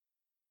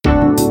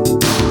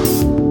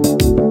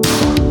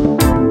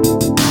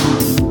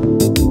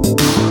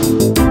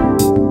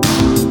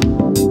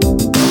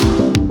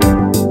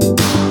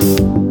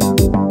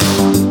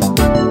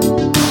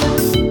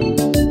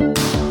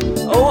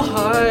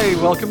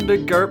welcome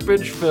to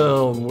Garbage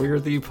Film. We're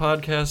the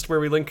podcast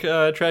where we link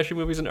trashy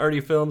movies and arty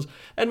films,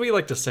 and we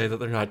like to say that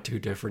they're not too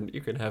different.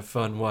 You can have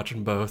fun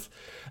watching both.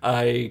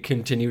 I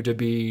continue to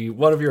be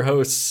one of your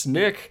hosts,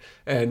 Nick,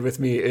 and with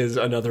me is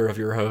another of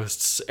your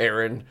hosts,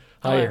 Aaron.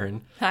 Hi,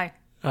 Aaron. Hi.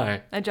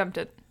 Hi. I jumped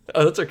it.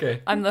 Oh, that's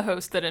okay. I'm the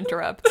host that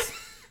interrupts.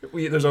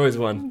 There's always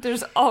one.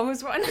 There's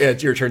always one. Yeah,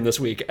 it's your turn this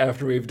week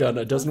after we've done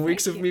a dozen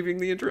weeks of me being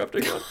the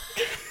interrupting one.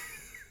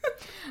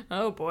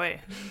 Oh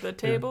boy, the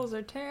tables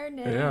are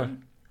turning. Yeah.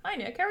 Hi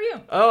Nick, how are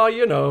you? Oh,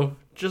 you know,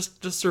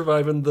 just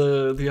surviving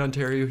the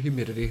Ontario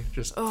humidity.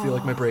 Just feel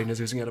like my brain is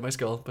oozing out of my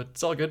skull, but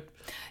it's all good.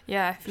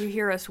 Yeah, if you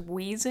hear us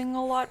wheezing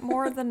a lot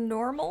more than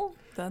normal,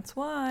 that's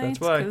why. That's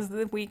why. Because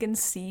we can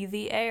see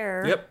the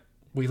air. Yep,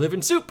 we live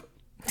in soup.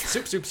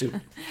 Soup.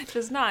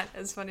 Just not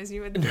as fun as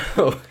you would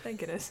No,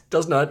 think it is.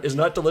 is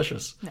not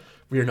delicious. No.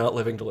 We are not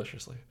living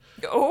deliciously.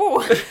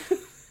 Oh,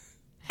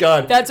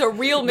 God. that's a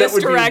real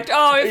misdirect. If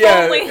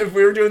only. If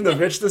we were doing the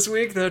Vitch this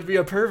week, that'd be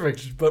a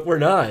perfect. But we're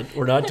not.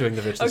 We're not doing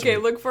the Vitch this week.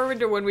 Okay, look forward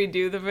to when we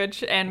do the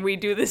Vitch and we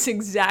do this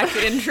exact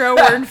intro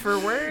word for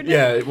word.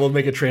 Yeah, we'll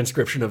make a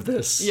transcription of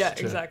this. Yeah,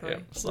 exactly.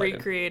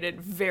 Recreate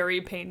it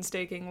very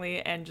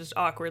painstakingly and just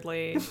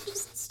awkwardly,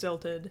 just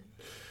stilted.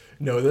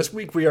 No, this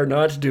week we are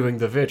not doing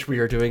the Vitch. We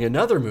are doing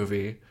another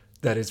movie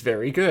that is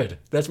very good.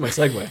 That's my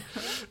segue.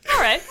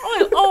 All right,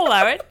 I'll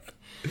allow it.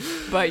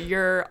 But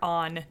you're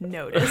on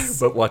notice.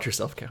 But watch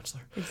yourself,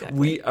 counselor. Exactly.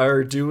 We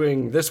are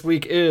doing, this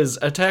week is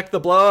Attack the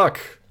Block.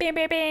 Bam,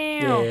 bam,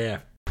 bam. Yeah.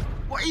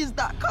 What is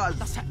that, cuz?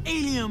 That's an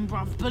alien,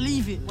 bruv.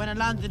 Believe it. When I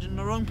landed in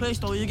the wrong place,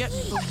 though, you get me?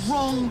 The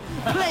wrong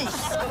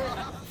place.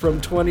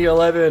 From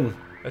 2011.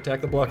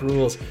 Attack the Block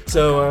rules.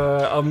 So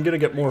I'm going to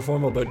get more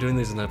formal about doing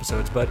these in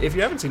episodes, but if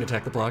you haven't seen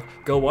Attack the Block,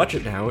 go watch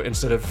it now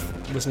instead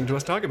of listening to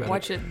us talk about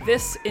Watch it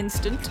this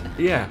instant.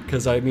 Yeah,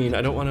 because I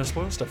don't want to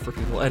spoil stuff for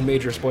people, and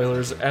major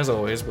spoilers, as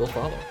always, will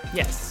follow.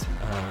 Yes.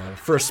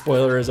 First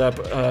spoiler is up.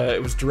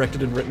 It was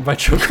directed and written by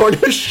Joe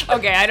Cornish.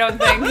 Okay, I don't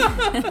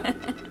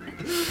think...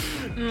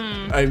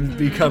 I'm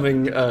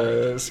becoming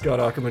a Scott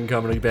Aukerman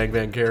comedy Bang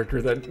Bang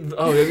character that,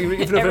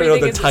 even if I know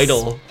Everything the is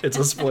title, it's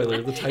a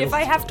spoiler. The title. If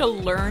I have to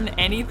learn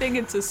anything,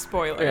 it's a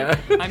spoiler. Yeah.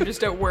 I'm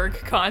just at work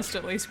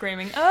constantly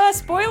screaming,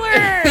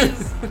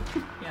 spoilers!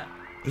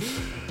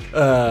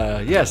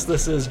 Yeah. Yes,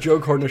 this is Joe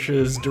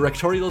Cornish's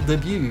directorial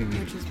debut.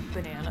 Which is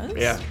bananas.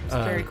 Yeah. It's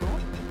very cool.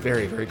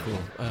 Very, very cool.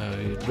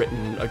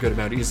 Written a good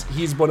amount.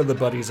 He's one of the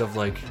buddies of,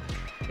 like,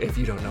 if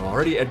you don't know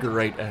already, Edgar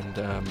Wright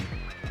and,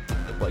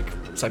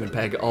 Simon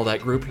Pegg, all that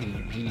group.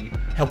 He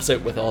helps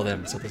out with all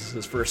them, so this is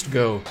his first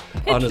go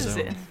on his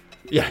own. In.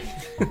 Yeah.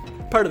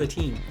 Part of the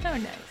team. Oh,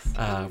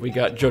 nice. We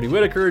got Jodie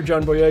Whittaker,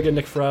 John Boyega,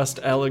 Nick Frost,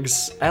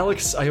 Alex, I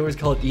always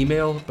call it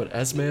Email, but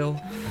Esmail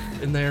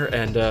in there,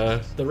 and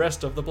the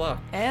rest of the block.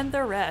 And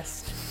the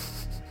rest.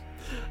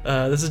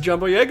 This is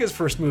John Boyega's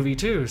first movie,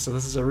 too, so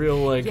this is a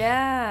real,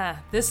 Yeah,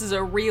 this is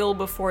a real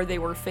before they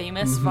were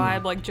famous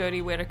vibe. Like,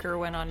 Jodie Whittaker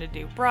went on to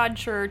do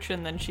Broadchurch,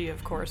 and then she,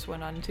 of course,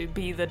 went on to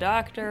be the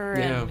Doctor,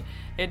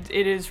 and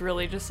it is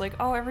really just like,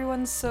 oh,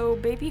 everyone's so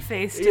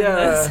baby-faced in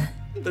this.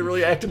 They're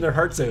really acting their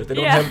hearts out. They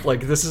don't have,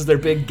 this is their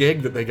big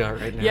gig that they got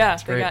right now. Yeah,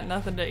 they got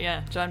nothing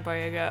to, John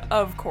Boyega,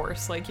 of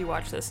course, you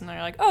watch this, and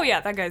they're like, oh, yeah,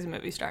 that guy's a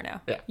movie star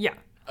now. Yeah.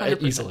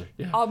 100%. Easily,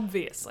 yeah.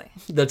 Obviously.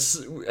 That's,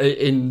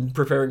 in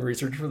preparing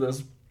research for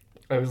this,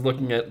 I was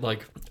looking at,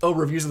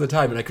 reviews of the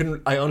time,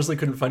 and I honestly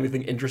couldn't find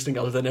anything interesting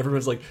other than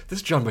everyone's like,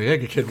 this John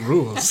Boyega kid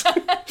rules.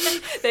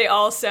 They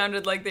all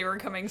sounded like they were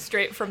coming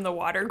straight from the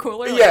water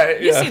cooler.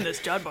 You seen this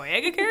John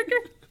Boyega character?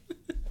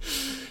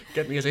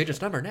 Get me his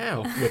agent's number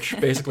now, which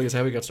basically is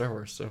how he got Star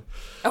Wars, so.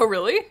 Oh,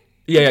 really?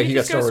 Yeah, he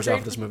got Star Wars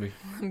off this movie.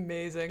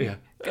 Amazing. Yeah.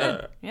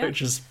 Good.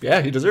 Which is,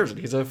 he deserves it.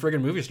 He's a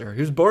friggin' movie star. He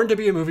was born to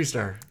be a movie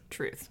star.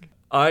 Truth.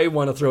 I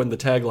want to throw in the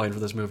tagline for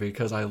this movie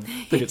because I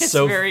think it's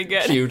so very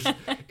good. Cute.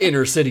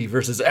 Inner city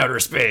versus outer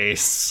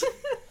space.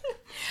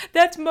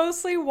 That's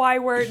mostly why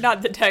we're,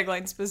 not the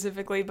tagline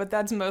specifically, but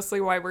that's mostly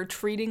why we're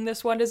treating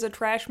this one as a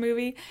trash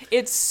movie.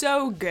 It's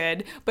so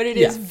good, but it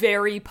is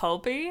very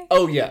pulpy.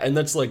 Oh, yeah, and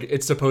that's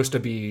it's supposed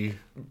to be,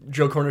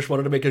 Joe Cornish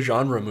wanted to make a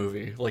genre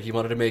movie. He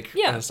wanted to make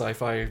a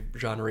sci-fi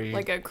genre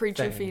like a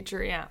creature thing.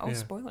 Feature, yeah. Oh,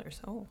 spoilers.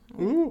 Oh.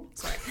 Ooh.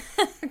 Sorry.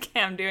 Okay,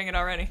 I'm doing it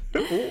already.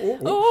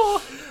 Ooh.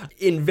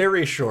 In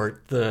very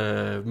short,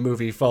 the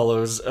movie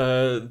follows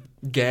a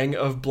gang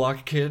of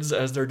block kids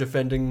as they're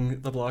defending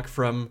the block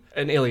from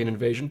an alien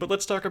invasion. But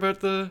let's talk about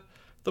the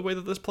way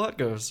that this plot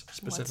goes,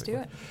 specifically.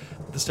 Let's do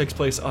it. This takes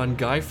place on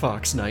Guy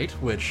Fawkes Night,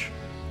 which...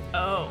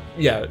 Oh.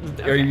 Yeah,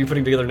 are you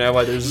putting together now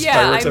why there's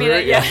fireworks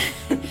everywhere? Yeah.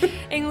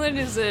 England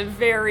is a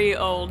very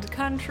old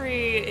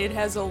country. It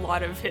has a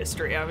lot of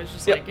history. I was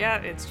just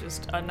it's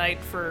just a night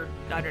for,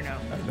 I don't know.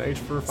 A night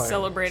for fireworks.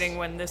 Celebrating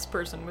when this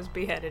person was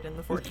beheaded in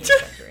the 14th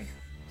century.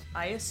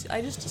 I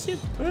just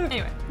assumed.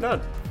 Anyway.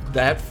 Not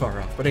that far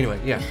off, but anyway,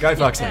 Guy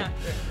Fawkes Night.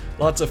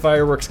 Lots of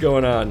fireworks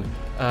going on.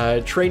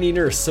 Trainee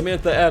nurse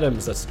Samantha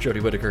Adams, that's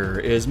Jodie Whittaker,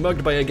 is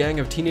mugged by a gang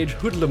of teenage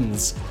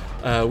hoodlums,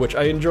 which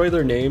I enjoy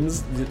their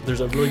names. There's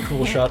a really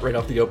cool shot right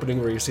off the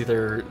opening where you see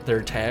their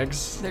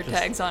tags. Their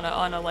tags on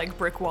a like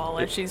brick wall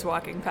as she's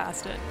walking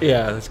past it.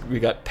 Yeah, we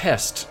got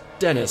Pest,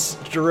 Dennis,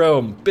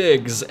 Jerome,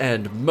 Biggs,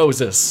 and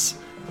Moses.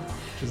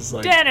 Which is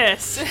like,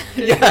 Dennis!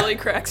 It really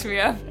cracks me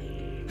up.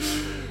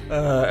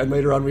 And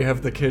later on we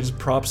have the kids,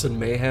 Props and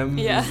Mayhem.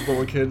 Yeah. These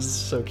little kids,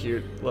 so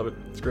cute. Love it.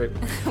 It's great.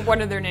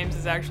 One of their names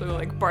is actually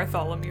like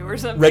Bartholomew or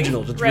something.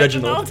 Reginald. It's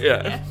Reginald.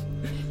 Yeah.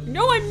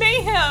 No, I'm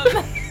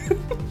Mayhem!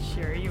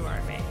 Sure, you are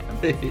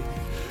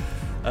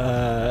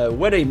Mayhem.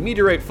 When a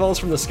meteorite falls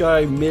from the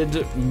sky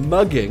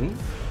mid-mugging,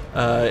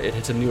 it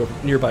hits a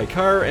nearby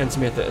car, and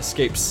Samantha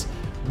escapes,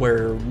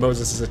 where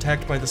Moses is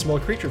attacked by the small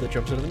creature that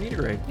jumps out of the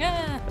meteorite.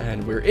 Yeah.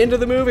 And we're into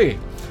the movie.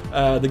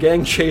 The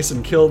gang chase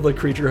and kill the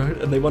creature,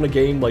 and they want a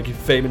game like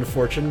Fame and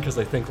Fortune because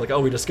they think like, oh,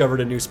 we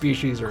discovered a new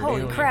species or an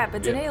Holy alien. crap,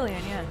 it's an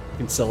alien, yeah. You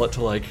can sell it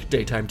to like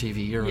daytime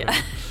TV or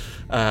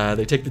whatever.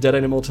 They take the dead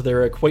animal to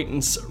their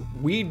acquaintance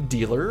weed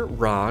dealer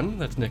Ron,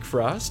 that's Nick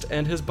Frost,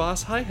 and his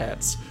boss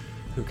Hi-Hats,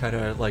 who kind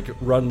of like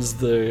runs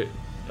the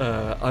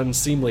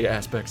unseemly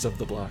aspects of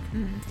the block.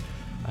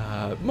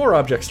 More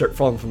objects start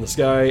falling from the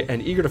sky,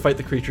 and eager to fight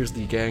the creatures,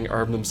 the gang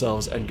arm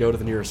themselves and go to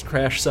the nearest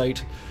crash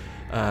site.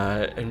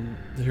 And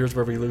here's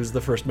where we lose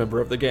the first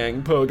member of the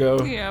gang,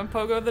 Pogo. Yeah,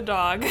 Pogo the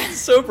dog.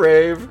 So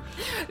brave.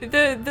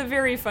 The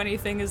very funny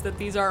thing is that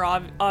these are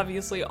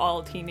obviously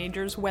all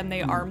teenagers when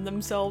they arm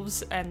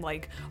themselves and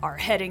like are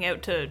heading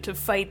out to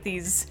fight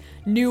these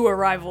new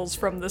arrivals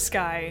from the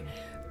sky.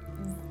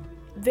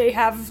 They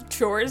have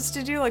chores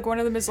to do. Like one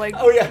of them is like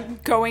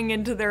going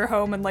into their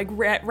home and like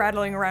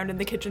rattling around in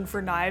the kitchen for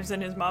knives,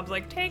 and his mom's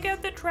like, take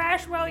out the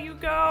trash while you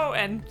go.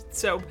 And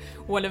so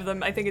one of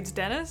them, I think it's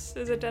Dennis,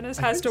 is it Dennis,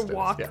 has to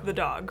walk the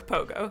dog,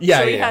 Pogo.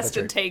 So he has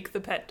to take the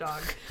pet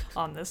dog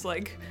on this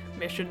like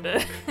mission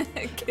to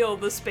kill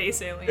the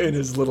space alien. In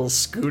his little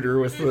scooter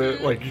with the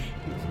like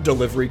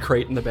delivery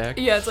crate in the back.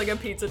 Yeah, it's like a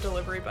pizza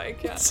delivery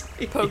bike. Yeah.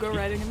 Pogo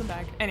riding in the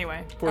back.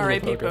 Anyway,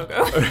 R.I.P.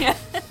 Pogo. Yeah.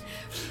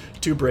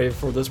 Too brave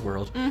for this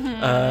world.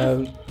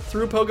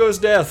 Through Pogo's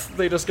death,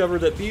 they discover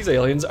that these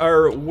aliens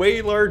are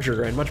way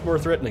larger and much more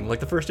threatening. Like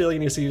the first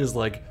alien you see is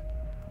like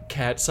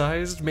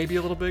cat-sized, maybe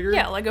a little bigger.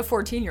 Yeah, like a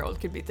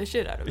 14-year-old could beat the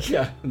shit out of it.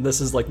 Yeah, and this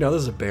is like, no,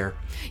 this is a bear.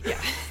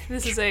 Yeah,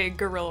 this is a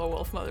gorilla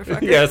wolf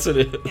motherfucker. Yes, it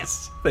is. Yeah.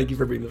 Thank you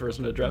for being the first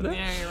one to drop that.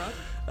 Yeah, you're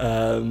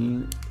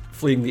welcome.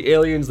 Fleeing the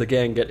aliens, the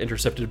gang get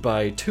intercepted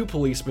by two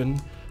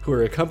policemen who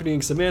are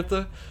accompanying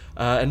Samantha,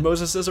 and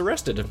Moses is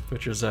arrested,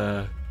 which is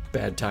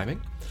bad timing.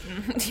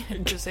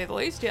 To say the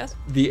least, yes.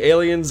 The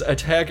aliens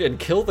attack and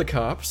kill the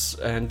cops,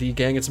 and the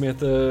gang and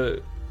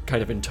Samantha,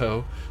 kind of in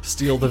tow,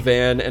 steal the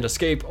van and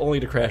escape,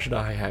 only to crash into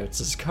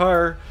Hi-Hats'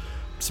 car.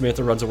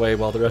 Samantha runs away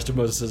while the rest of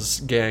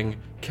Moses'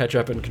 gang catch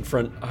up and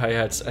confront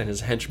Hi-Hats and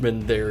his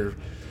henchmen.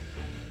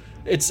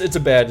 It's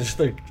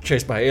they're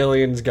chased by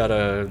aliens, got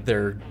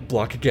their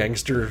block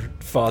gangster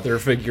father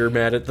figure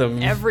mad at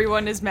them.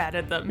 Everyone is mad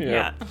at them,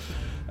 yeah.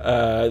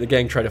 The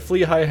gang try to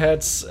flee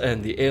Hi-Hats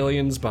and the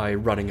aliens by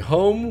running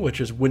home, which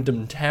is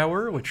Wyndham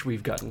Tower, which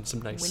we've gotten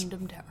some nice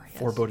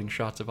foreboding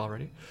shots of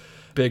already.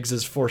 Biggs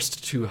is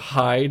forced to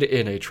hide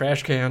in a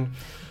trash can,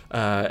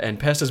 and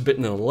Pest is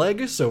bitten in the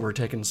leg, so we're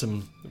taking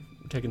some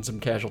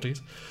casualties.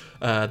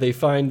 They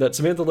find that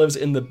Samantha lives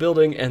in the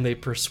building, and they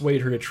persuade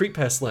her to treat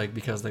Pest's leg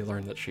because they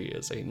learn that she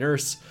is a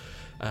nurse.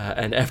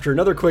 And after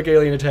another quick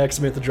alien attack,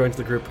 Samantha joins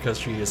the group because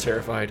she is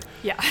terrified.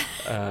 Yeah,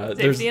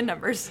 safety in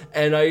numbers.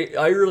 And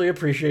I really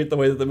appreciate the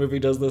way that the movie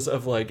does this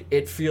of, like,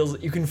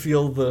 you can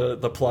feel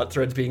the plot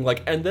threads being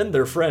like, and then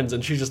they're friends,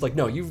 and she's just like,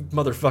 no, you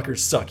motherfuckers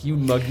suck. You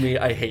mugged me.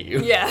 I hate you.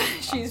 Yeah,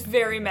 she's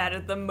very mad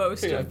at them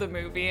most of the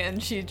movie,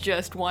 and she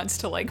just wants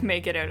to, like,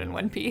 make it out in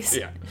one piece.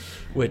 Yeah,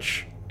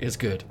 which is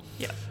good.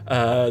 Yeah.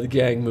 The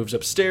gang moves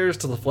upstairs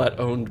to the flat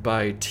owned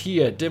by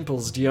Tia,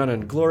 Dimples, Deanna,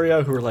 and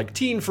Gloria, who are like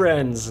teen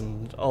friends,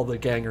 and all the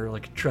gang are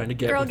like trying to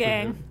get girl with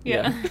gang.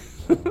 Yeah.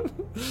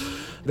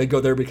 They go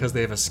there because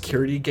they have a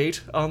security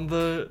gate on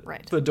the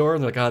door,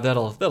 and they're like,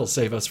 that'll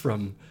save us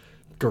from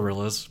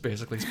gorillas,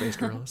 basically space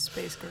gorillas.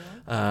 Space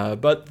gorillas.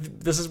 But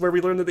this is where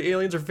we learn that the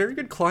aliens are very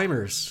good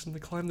climbers, and they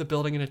climb the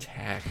building and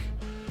attack.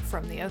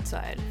 From the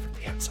outside.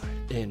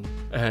 In.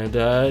 And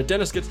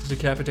Dennis gets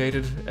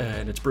decapitated,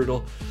 and it's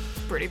brutal.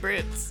 Pretty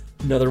brutes.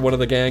 Another one of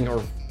the gang,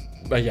 or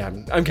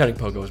I'm counting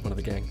Pogo as one of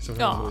the gang, so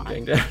the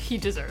gang down. He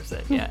deserves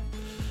it, yeah.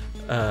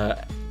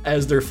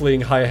 As they're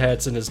fleeing,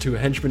 Hi-Hats and his two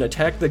henchmen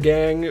attack the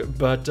gang,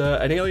 but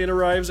an alien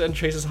arrives and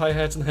chases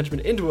Hi-Hats and the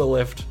henchmen into a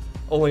lift.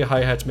 Only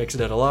Hi-Hats makes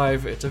it out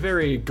alive. It's a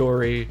very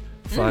gory,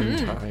 fun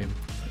time.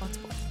 Lots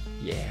of blood.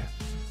 Yeah.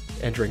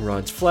 Entering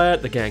Ron's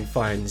flat, the gang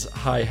finds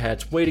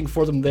Hi-Hats waiting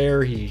for them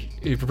there. He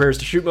prepares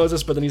to shoot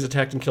Moses, but then he's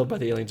attacked and killed by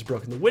the aliens who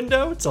broke in the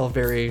window. It's all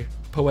very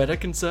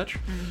poetic and such.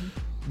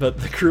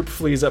 But the group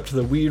flees up to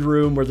the weed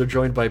room where they're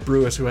joined by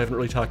Brewis, who I haven't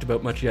really talked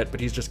about much yet, but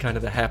he's just kind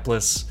of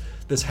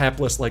this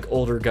hapless, like,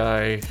 older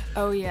guy.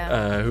 Oh,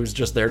 yeah. Who's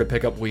just there to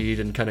pick up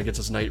weed and kind of gets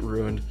his night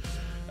ruined.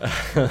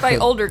 By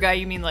older guy,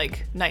 you mean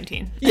like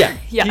 19? Yeah,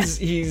 Yeah.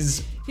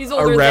 He's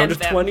older around than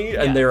them. 20,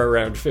 and Yeah. they're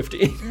around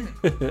 50.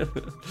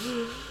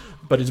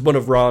 But he's one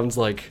of Ron's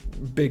like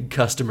big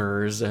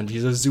customers, and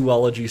he's a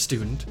zoology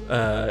student.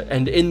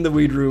 And in the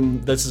weed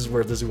room, this is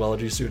where the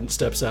zoology student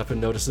steps up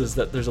and notices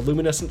that there's a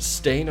luminescent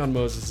stain on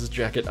Moses'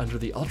 jacket under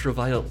the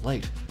ultraviolet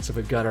light. So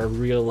we've got our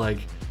real like,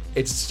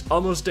 it's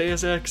almost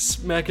Deus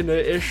Ex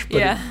Machina-ish, but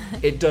Yeah.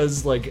 it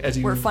does like as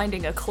you. We're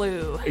finding a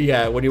clue.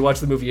 Yeah, when you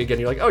watch the movie again,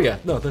 you're like, oh yeah,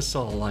 no, this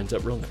all lines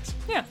up real nice.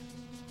 Yeah.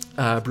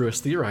 Bruce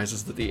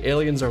theorizes that the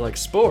aliens are like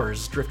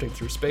spores drifting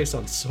through space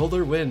on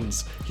solar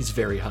winds. He's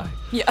very high.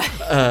 Yeah.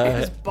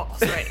 His balls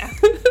right now.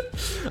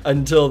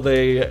 Until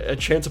they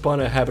chance upon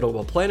a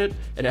habitable planet,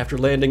 and after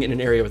landing in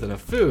an area with enough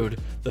food,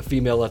 the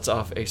female lets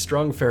off a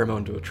strong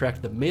pheromone to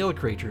attract the male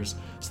creatures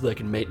so they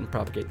can mate and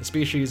propagate the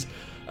species.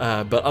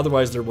 But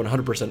otherwise, they're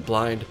 100%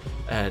 blind,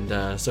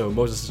 and so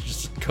Moses is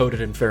just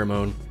coated in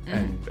pheromone,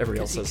 and everybody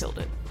else he has killed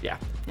it. Yeah,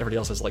 everybody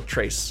else has like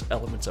trace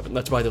elements of it. And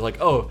that's why they're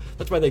like, oh,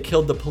 that's why they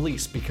killed the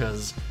police,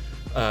 because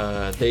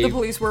The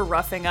police were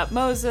roughing up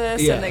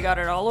Moses, Yeah. and they got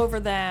it all over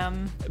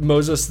them.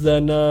 Moses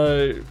then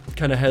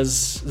kind of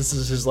has, this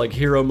is his like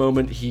hero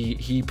moment.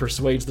 He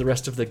persuades the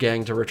rest of the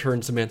gang to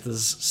return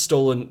Samantha's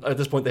stolen. At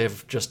this point, they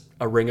have just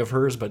a ring of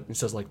hers, but he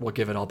says like, "We'll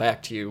give it all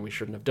back to you. We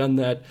shouldn't have done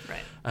that." Right.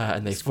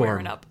 And they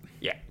Squaring form up.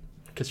 Yeah,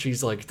 because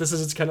she's like, this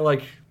is kind of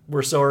like,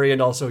 we're sorry,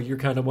 and also you're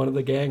kind of one of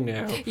the gang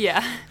now.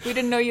 Yeah, we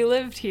didn't know you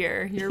lived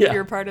here. You're Yeah.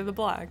 you're part of the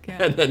block.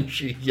 Yeah. And then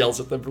she yells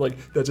at them for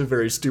like, that's a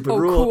very stupid Oh,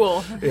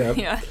 rule. cool. Yeah.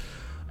 Yeah.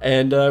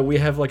 And we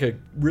have like a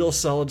real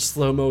solid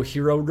slow-mo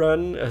hero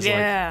run as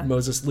Yeah. like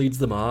Moses leads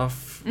them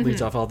off,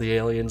 leads off all the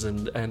aliens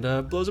and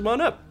blows them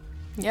on up.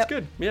 Yep. It's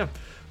good, yeah.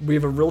 We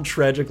have a real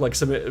tragic, like,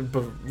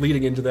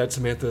 leading into that,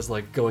 Samantha's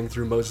like going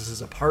through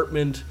Moses'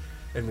 apartment,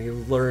 and we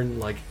learn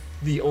like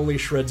the only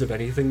shreds of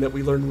anything that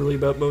we learn really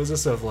about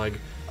Moses of like,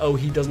 oh,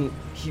 he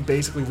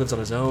basically lives on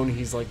his own.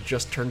 He's like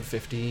just turned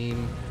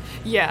 15.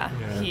 Yeah.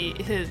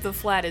 Yeah. The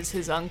flat is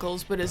his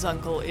uncle's, but his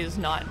uncle is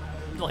not,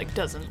 like,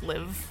 doesn't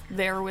live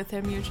there with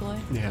him usually.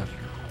 Yeah.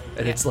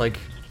 And Yeah. it's like,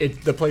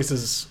 the place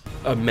is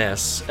a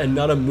mess, and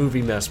not a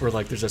movie mess where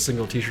like there's a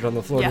single t-shirt on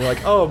the floor and Yeah. you're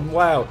like, oh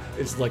wow.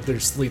 It's like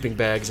there's sleeping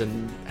bags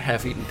and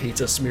half-eaten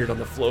pizza smeared on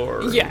the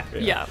floor.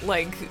 Yeah.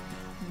 Like,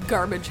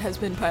 garbage has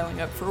been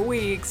piling up for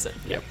weeks.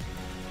 Yep.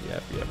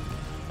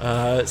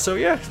 So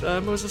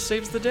Moses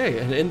saves the day,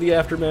 and in the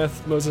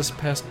aftermath, Moses,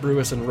 past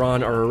Bruce, and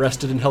Ron are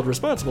arrested and held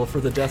responsible for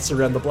the deaths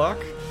around the block,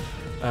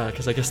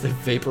 because I guess they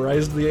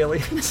vaporized the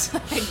aliens.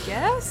 I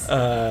guess.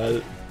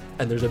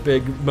 And there's a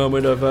big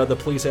moment of the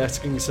police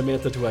asking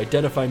Samantha to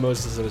identify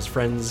Moses and his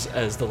friends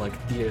as the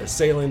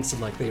assailants,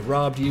 and like, they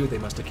robbed you, they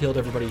must have killed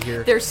everybody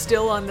here. They're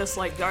still on this,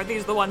 like, are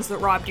these the ones that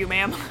robbed you,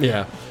 ma'am?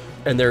 Yeah.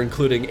 And they're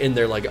including in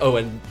there like, oh,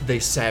 and they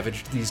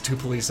savaged these two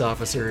police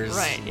officers.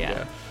 Right,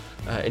 yeah.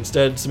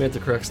 Instead, Samantha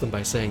corrects them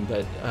by saying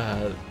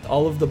that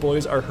all of the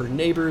boys are her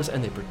neighbors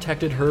and they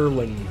protected her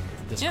when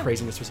this Yeah.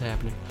 craziness was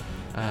happening.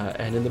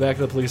 And in the back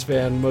of the police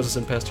van, Moses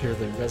and Pest hear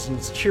the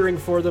residents cheering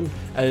for them,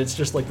 and it's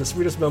just like the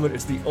sweetest moment.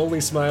 It's the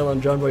only smile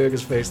on John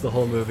Boyega's face the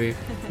whole movie.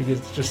 He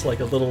gets just like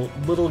a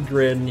little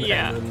grin.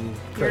 Yeah. And then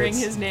Hearing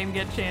credits. his name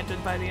get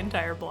chanted by the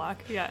entire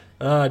block. Yeah.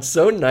 It's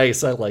so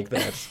nice. I like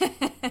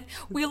that.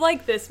 We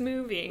like this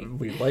movie.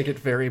 We like it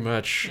very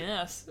much.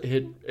 Yes.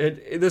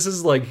 This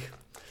is like,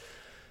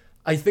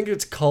 I think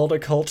it's called a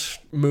cult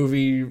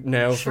movie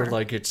now Sure. for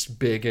like, it's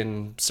big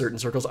in certain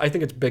circles. I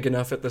think it's big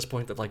enough at this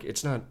point that like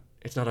it's not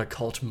a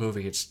cult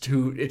movie. It's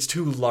too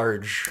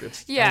large.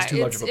 It has too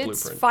large of a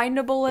it's blueprint.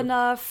 findable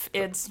enough.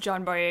 It's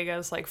John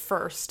Boyega's like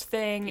first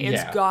thing.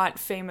 It's Yeah. got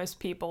famous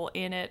people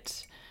in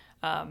it.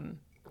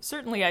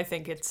 Certainly, I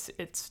think it's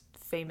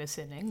famous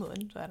in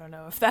England. I don't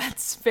know if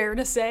that's fair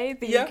to say.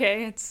 The Yeah. UK,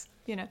 it's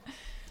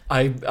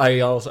I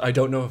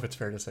don't know if it's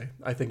fair to say.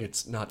 I think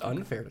it's not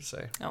unfair to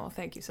say. Oh, well,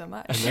 thank you so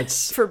much And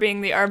that's for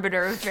being the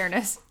arbiter of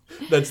fairness.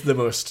 that's the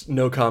most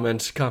no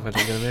comment I'm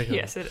gonna make. on it.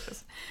 Yes, it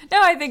is. No,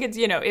 I think it's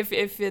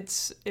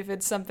if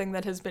it's something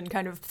that has been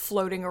kind of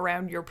floating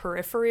around your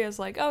periphery as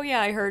like, oh yeah,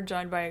 I heard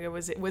John Boyega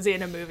was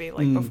in a movie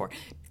like before.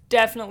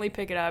 Definitely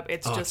pick it up.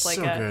 It's Oh, just it's like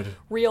so a good.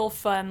 real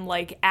fun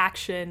like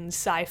action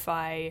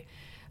sci-fi.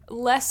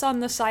 Less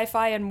on the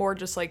sci-fi and more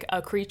just like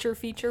a creature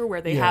feature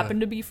where they Yeah. happen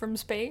to be from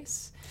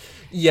space.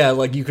 Yeah,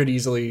 like you could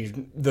easily,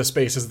 the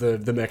space is the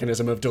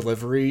mechanism of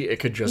delivery. It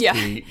could just Yeah.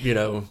 be,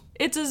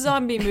 It's a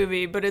zombie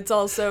movie, but it's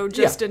also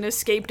just an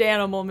escaped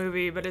animal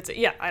movie. But it's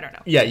I don't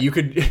know. Yeah, you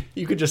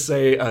could just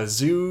say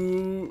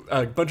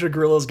a bunch of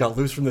gorillas got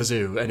loose from the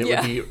zoo, and it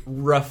Yeah. would be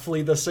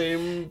roughly the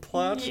same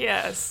plot.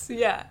 Yes,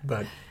 yeah.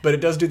 But it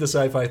does do the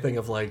sci-fi thing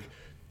of like,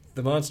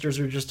 the monsters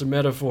are just a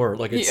metaphor.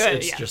 Like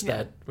it's just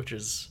that, which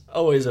is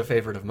always a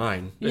favorite of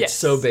mine. It's Yes.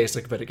 so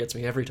basic, but it gets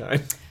me every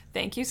time.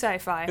 Thank you,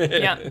 sci-fi.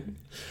 Yeah.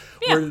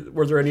 Yeah.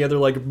 Were there any other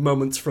like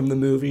moments from the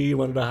movie you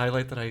wanted to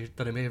highlight that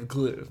I may have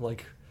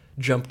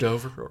jumped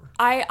over? Or?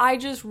 I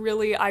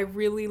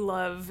really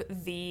love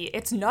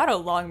it's not a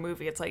long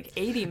movie. It's like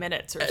 80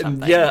 minutes or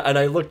something. Yeah, and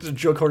I looked at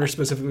Joe Corner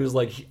specifically, was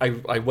like,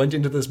 I went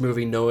into this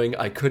movie knowing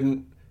I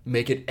couldn't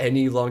make it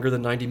any longer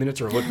than 90 minutes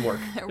or it wouldn't work.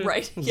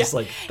 Right. It's Yeah. just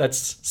like, that's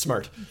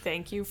smart.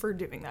 Thank you for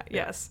doing that.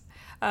 Yes.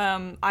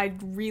 I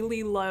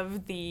really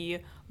love the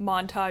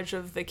montage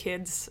of the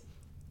kids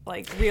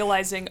like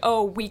realizing,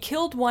 oh, we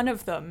killed one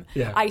of them.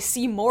 Yeah. I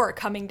see more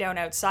coming down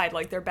outside.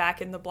 Like they're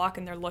back in the block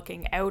and they're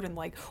looking out and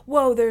like,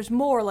 whoa, there's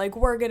more. Like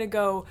we're gonna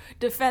go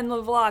defend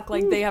the block.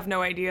 Like they have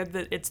no idea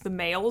that it's the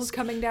males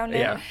coming down now.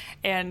 Yeah.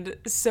 And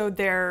so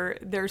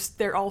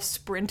they're all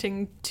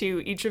sprinting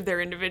to each of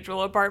their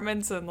individual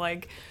apartments, and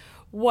like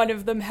one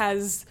of them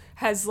has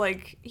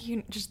like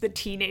just the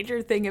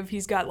teenager thing of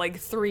he's got like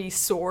 3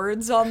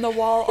 swords on the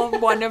wall.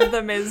 One of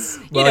them is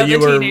While you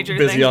the were teenager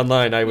busy thing.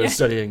 online, I was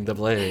studying the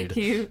blade.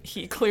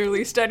 He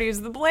clearly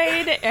studies the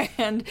blade,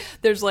 and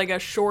there's like a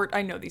short,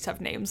 I know these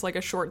have names, like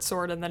a short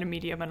sword and then a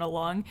medium and a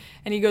long,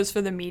 and he goes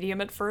for the medium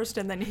at first,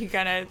 and then he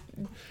kind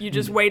of, you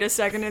just wait a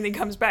second and he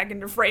comes back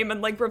into frame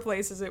and like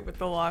replaces it with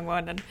the long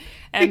one,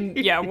 and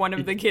yeah, one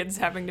of the kids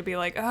having to be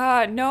like,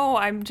 no,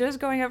 I'm just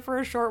going out for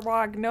a short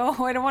walk,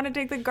 no, I don't want to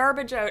take the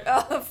garbage out,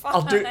 oh, fine.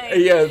 I'll do.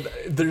 Yeah,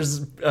 there's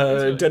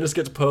Dennis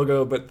gets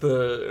pogo, but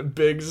the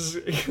Biggs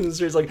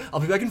he's like, I'll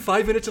be back in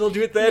 5 minutes and I'll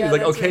do it then. Yeah, He's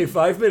like, that's okay, right.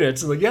 5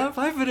 minutes. I'm like, yeah,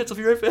 5 minutes. I'll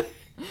be right back.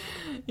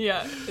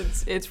 Yeah,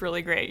 it's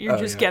really great. You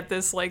just yeah. get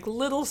this like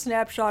little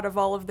snapshot of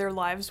all of their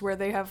lives where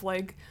they have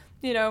like,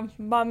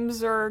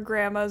 mums or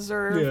grandmas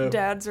or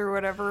dads or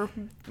whatever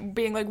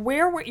being like,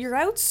 where you're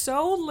out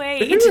so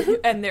late,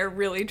 and they're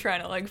really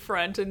trying to like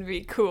front and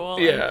be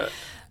cool. Yeah.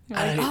 And you're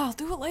like, I'll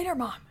do it later,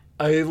 Mom.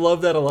 I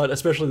love that a lot,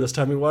 especially this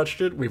time we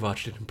watched it. We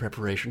watched it in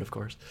preparation, of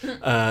course.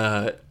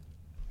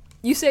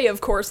 You say,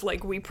 of course,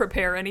 like we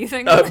prepare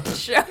anything for the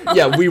show.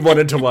 Yeah, we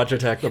wanted to watch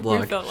Attack the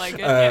Block. We felt like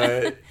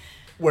it.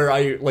 Where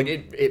I like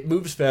it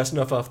moves fast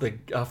enough off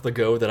the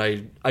go that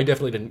I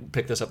definitely didn't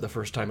pick this up the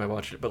first time I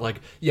watched it. But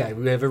like, yeah,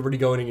 we have everybody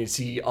going and you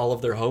see all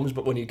of their homes.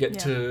 But when you get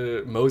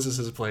to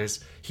Moses's place,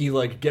 he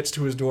like gets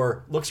to his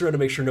door, looks around to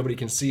make sure nobody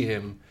can see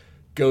him,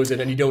 goes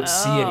in, and you don't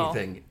see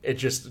anything. It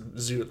just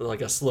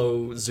like a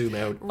slow zoom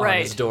out on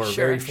his door,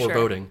 very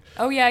foreboding.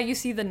 Oh yeah, you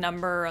see the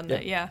number on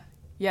the yeah.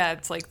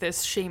 It's like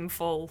this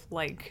shameful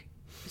like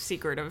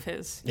secret of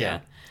his.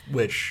 Yeah.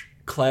 Which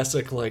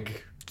classic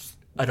like.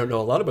 I don't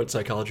know a lot about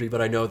psychology,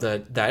 but I know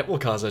that will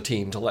cause a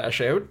teen to lash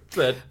out.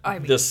 That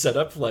this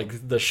setup,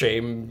 like the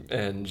shame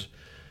and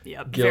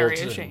guilt, very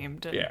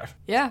ashamed. And,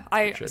 yeah.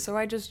 I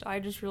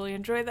just really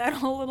enjoyed that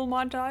whole little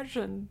montage,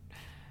 and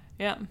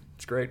yeah,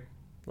 it's great.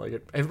 Like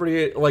it,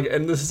 everybody like,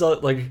 and this is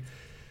like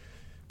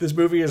this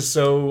movie is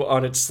so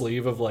on its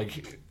sleeve of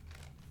like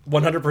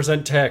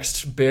 100%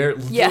 text,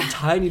 little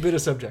tiny bit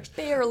of subtext.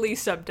 Barely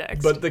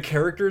subtext. But the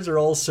characters are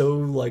all so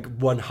like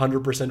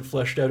 100%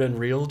 fleshed out and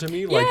real to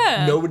me. Like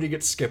nobody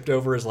gets skipped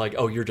over as like,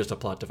 oh, you're just a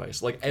plot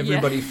device. Like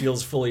everybody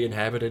feels fully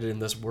inhabited in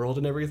this world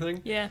and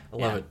everything. Yeah. I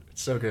love it.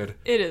 It's so good.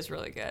 It is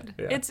really good.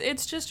 Yeah.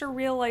 It's just a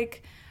real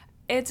like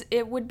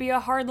it would be a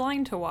hard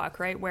line to walk,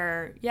 right?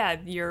 Where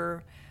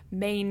your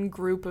main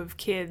group of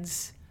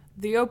kids,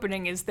 the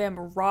opening is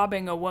them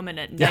robbing a woman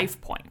at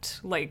knife point.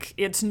 Like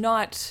it's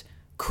not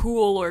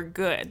cool or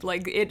good.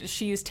 Like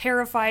she's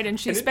terrified, and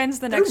she spends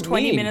the next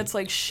 20 minutes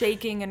like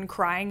shaking and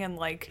crying and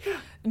like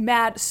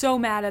so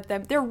mad at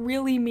them. They're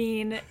really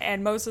mean,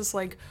 and Moses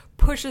like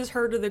pushes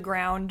her to the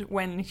ground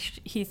when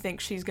he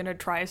thinks she's gonna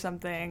try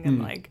something,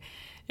 and like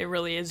it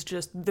really is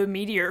just the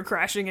meteor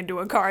crashing into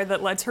a car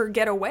that lets her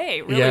get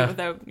away really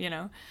without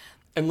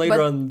And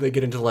later on, they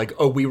get into like,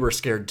 oh, we were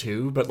scared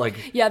too, but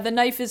like... Yeah, the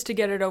knife is to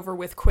get it over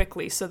with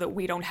quickly so that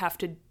we don't have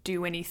to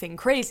do anything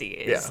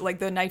crazy. Like,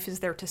 the knife is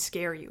there to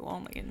scare you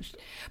only.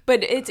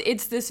 But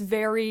it's this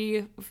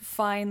very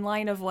fine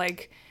line of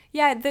like,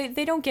 yeah,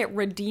 they don't get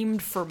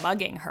redeemed for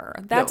mugging her.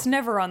 That's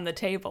never on the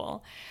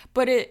table.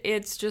 But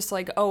it's just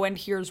like, oh, and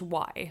here's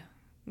why.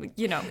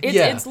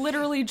 It's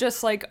literally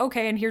just like,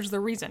 okay, and here's the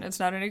reason. It's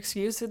not an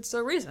excuse, it's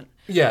a reason.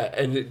 Yeah,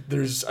 and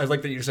I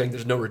like that you're saying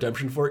there's no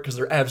redemption for it, because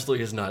there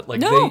absolutely is not.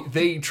 Like,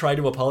 they try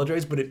to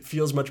apologize, but it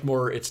feels much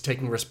more it's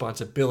taking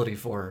responsibility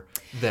for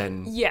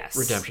than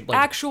redemption. Like,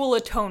 actual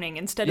atoning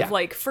instead of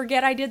like,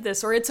 forget I did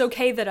this, or it's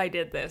okay that I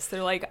did this.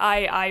 They're like,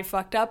 I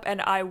fucked up,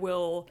 and I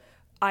will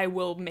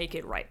make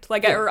it right.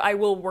 Like, or I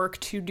will work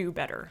to do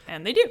better.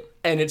 And they do.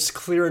 And it's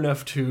clear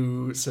enough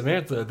to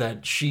Samantha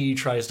that she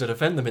tries to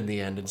defend them in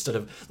the end instead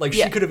of, like,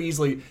 she could have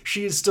easily,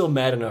 she is still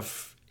mad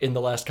enough in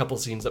the last couple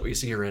scenes that we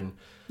see her in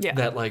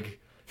that, like,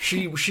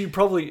 she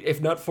probably,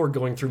 if not for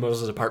going through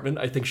Moses' apartment,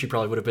 I think she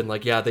probably would have been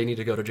like, yeah, they need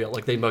to go to jail.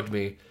 Like, they mugged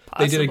me.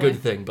 Possibly. They did a good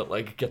thing, but,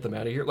 like, get them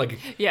out of here. Like,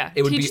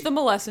 it would teach them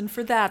a lesson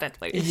for that,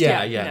 at least.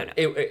 Yeah. No.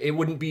 It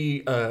wouldn't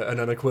be an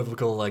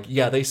unequivocal, like,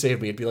 yeah, they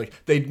saved me. It'd be like,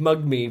 they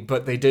mugged me,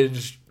 but they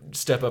did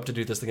step up to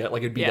do this thing.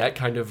 Like, it'd be that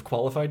kind of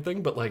qualified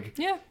thing, but, like,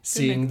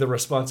 seeing the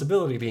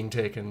responsibility being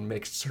taken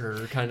makes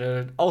her kind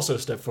of also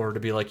step forward to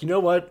be like, you know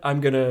what,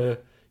 I'm gonna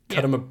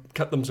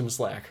cut them some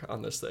slack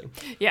on this thing.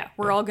 Yeah,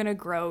 we're all gonna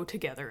grow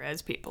together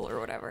as people or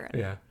whatever.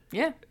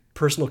 Yeah.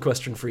 Personal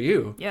question for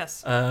you.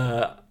 Yes.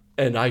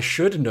 And I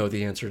should know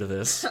the answer to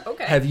this.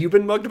 Okay. Have you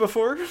been mugged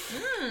before?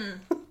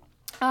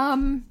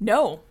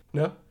 No.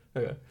 No?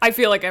 Okay. I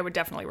feel like I would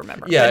definitely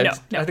remember. Yeah, but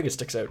no. I think it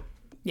sticks out.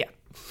 Yeah.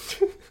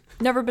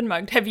 Never been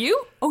mugged. Have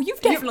you? Oh,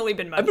 you've definitely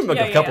been mugged. I've been mugged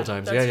a couple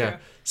times. That's Yeah. true.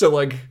 So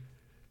like,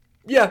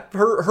 yeah,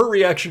 her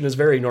reaction is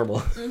very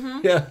normal.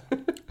 Yeah.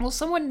 Well,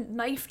 someone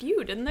knifed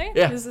you, didn't they?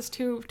 Yeah. Is this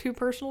too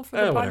personal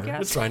for the Whatever.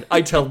 podcast? It's fine.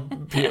 I tell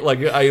people, like,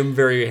 I am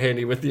very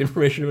handy with the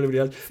information of anybody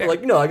else. Fair.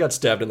 Like, no, I got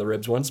stabbed in the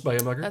ribs once by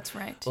a mugger. That's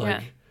right. Like, yeah.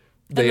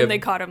 And They then have, they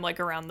caught him like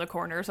around the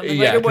corner or something.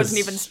 Yeah, Like it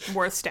wasn't 'cause- even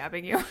worth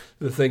stabbing you.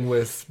 the thing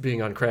with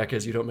being on crack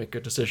is you don't make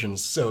good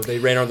decisions. So they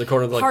ran around the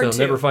corner like, Hard they'll to.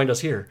 never find us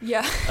here.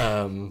 Yeah.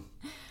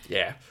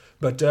 Yeah.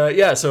 But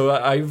yeah, so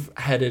I've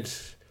had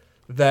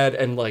that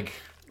and like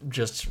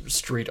just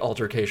street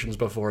altercations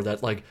before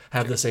that like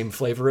have the same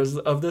flavor as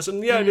of this.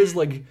 And yeah, it is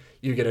like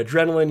you get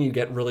adrenaline, you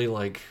get really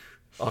like,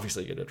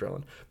 obviously you get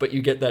adrenaline, but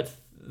you get that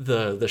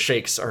the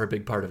shakes are a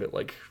big part of it.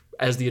 Like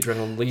as the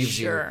adrenaline leaves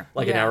you, Sure.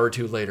 like an Yeah. hour or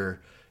two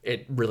later,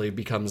 it really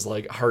becomes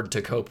like hard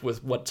to cope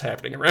with what's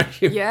happening around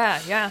you.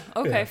 Yeah.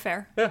 Okay, Yeah.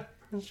 fair. Yeah,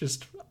 it's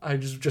just I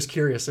just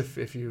curious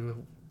if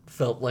you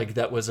felt like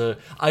that was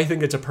I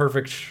think it's a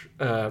perfect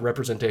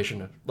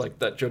representation of, like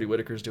that Jodie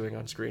Whittaker's doing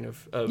on screen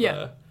of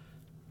Yeah.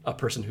 A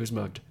person who's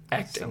mugged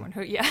acting. Someone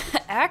who,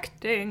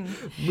 acting.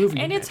 Movie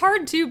And it's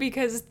hard too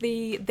because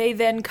they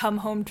then come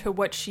home to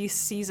what she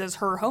sees as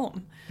her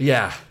home.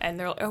 Yeah, And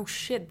they're like, oh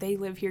shit, they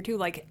live here too.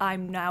 Like,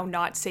 I'm now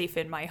not safe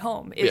in my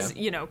home, is,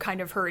 Yeah. kind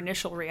of her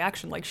initial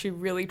reaction. Like, she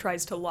really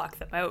tries to lock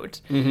them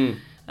out.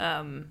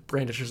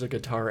 brandishes a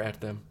guitar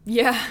at them.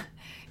 Yeah.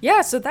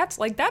 Yeah, so that's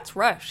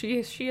rough.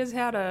 She has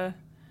had a,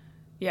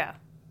 yeah.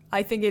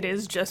 I think it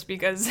is just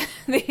because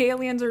the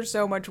aliens are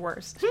so much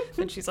worse.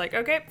 And she's like,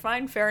 okay,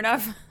 fine, fair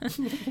enough.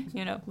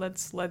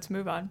 Let's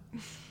move on.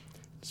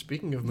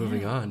 Speaking of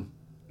moving on,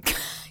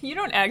 You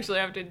don't actually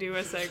have to do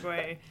a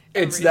segue.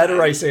 it's every that time.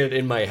 or I say it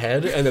in my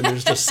head and then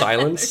there's just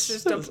silence.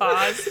 There's just a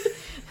pause.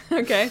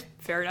 Okay,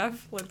 fair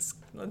enough. Let's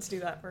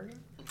do that first.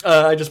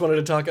 I just wanted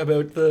to talk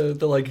about the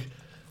like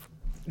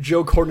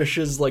Joe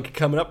Cornish's like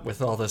coming up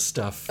with all this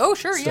stuff. Oh,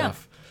 sure, yeah.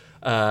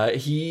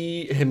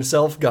 He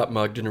himself got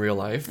mugged in real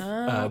life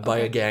by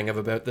a gang of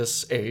about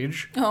this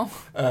age Oh,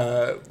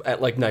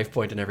 at like knife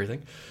point and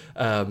everything.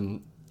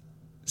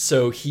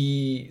 So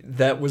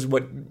that was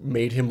what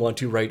made him want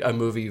to write a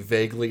movie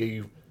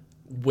vaguely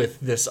with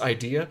this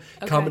idea.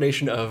 Okay.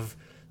 Combination of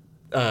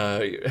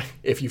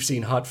if you've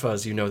seen Hot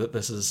Fuzz, you know that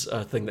this is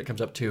a thing that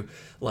comes up too.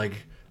 Like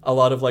a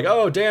lot of like,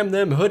 oh, damn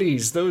them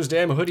hoodies, those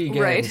damn hoodie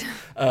gangs.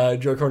 Right.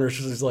 Joe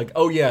Cornish is like,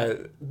 oh yeah,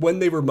 when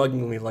they were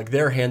mugging me, like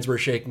their hands were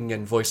shaking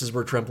and voices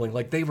were trembling,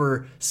 like they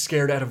were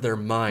scared out of their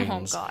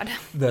minds. Oh, God.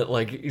 That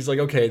like, he's like,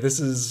 okay,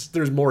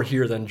 there's more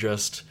here than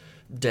just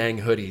dang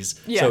hoodies.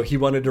 Yeah. So he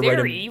wanted to write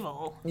they're a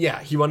evil.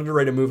 yeah, he wanted to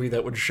write a movie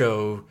that would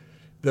show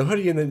the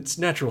hoodie in its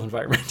natural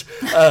environment,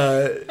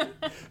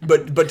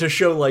 but to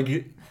show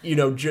like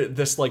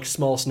this like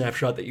small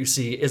snapshot that you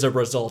see is a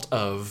result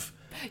of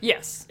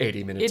Yes.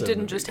 80 minutes. It of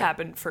didn't movie. just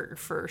happen for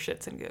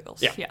shits and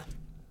giggles. Yeah. Yeah.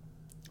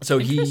 So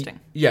Interesting.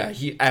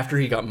 he after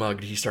he got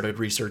mugged, he started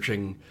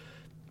researching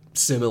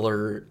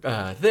similar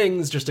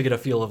things just to get a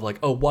feel of like,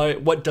 oh,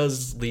 what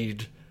does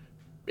lead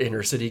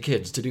inner city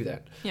kids to do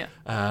that? Yeah.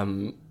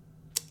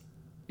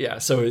 Yeah,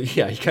 so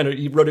yeah,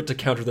 he wrote it to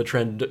counter the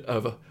trend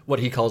of what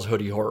he calls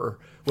hoodie horror,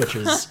 which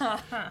is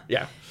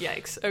yeah.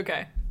 Yikes.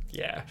 Okay.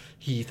 Yeah,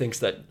 he thinks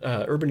that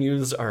urban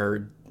youths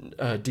are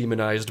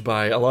demonized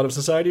by a lot of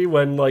society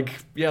when, like,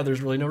 yeah,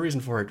 there's really no reason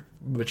for it,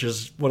 which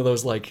is one of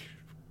those, like,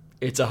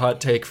 it's a hot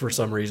take for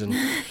some reason.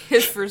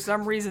 Because for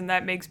some reason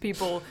that makes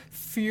people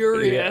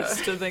furious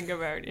Yeah. to think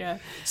about. Yeah.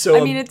 So,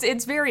 I mean,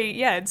 it's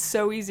very, it's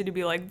so easy to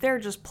be like, they're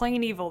just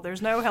plain evil.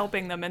 There's no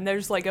helping them. And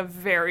there's like a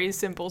very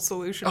simple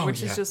solution,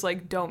 which yeah. is just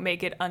like, don't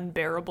make it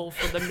unbearable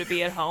for them to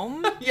be at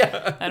home.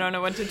 Yeah. I don't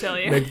know what to tell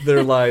you. Make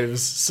their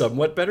lives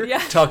somewhat better. Yeah.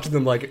 Talk to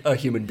them like a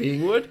human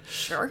being would.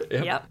 Sure.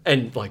 Yep. Yep.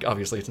 And, like,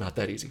 obviously it's not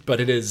that easy, but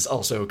it is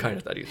also kind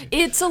of that easy.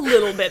 It's a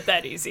little bit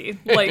that easy.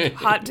 Like,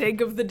 hot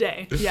take of the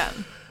day. Yeah.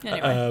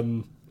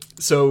 Anyway.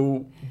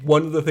 So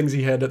one of the things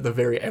he had at the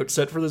very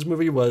outset for this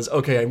movie was,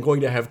 okay, I'm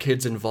going to have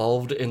kids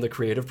involved in the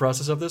creative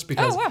process of this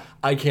because Oh, wow.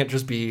 I can't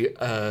just be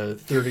a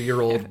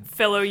 30-year-old.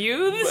 Fellow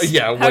youths?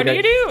 Yeah, How like do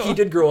you do? He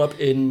did grow up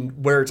in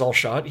where it's all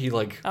shot. He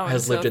like Oh,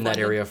 has in lived in South that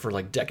London. area for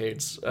like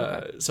decades.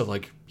 So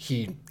like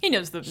he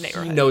knows the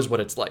neighborhood. knows what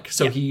it's like.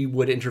 So Yeah. he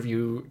would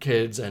interview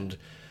kids and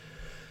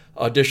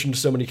auditioned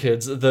so many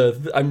kids.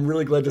 I'm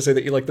really glad to say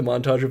that you like the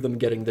montage of them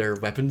getting their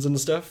weapons and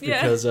stuff Yeah.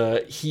 because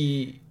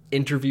he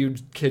interviewed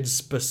kids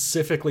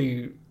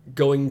specifically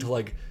going to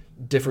like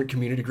different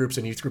community groups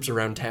and youth groups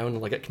around town,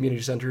 like at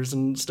community centers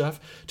and stuff,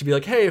 to be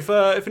like, hey, if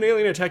an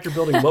alien attacked your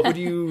building, what would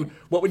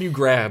you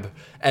grab?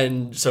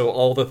 And so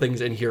all the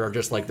things in here are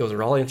just like, those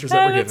are all answers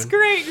that were That's given.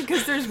 great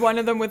because there's one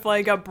of them with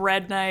like a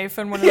bread knife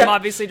and one of them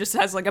obviously just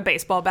has like a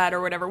baseball bat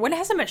or whatever. One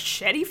has a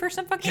machete for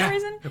some fucking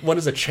reason. One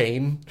is a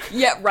chain.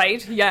 Yeah,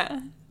 right. Yeah.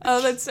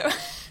 Oh, that's so.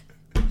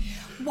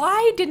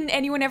 Why didn't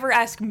anyone ever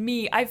ask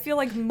me? I feel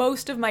like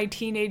most of my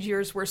teenage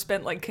years were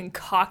spent like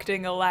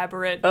concocting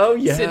elaborate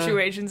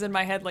situations in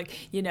my head.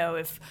 Like, you know,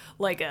 if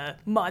like a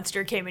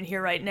monster came in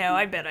here right now,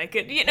 I bet I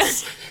could, you know.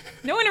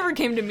 No one ever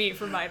came to me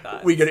for my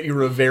thoughts. We get it. You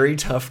were a very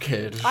tough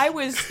kid. I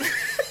was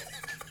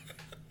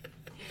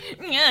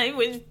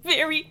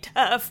very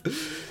tough.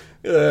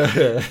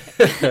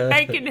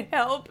 I can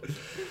help.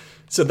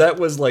 So that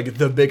was like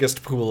the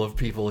biggest pool of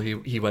people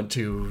he went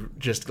to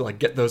just like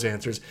get those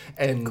answers.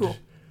 And cool.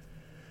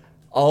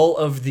 All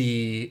of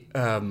the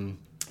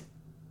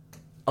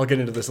I'll get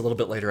into this a little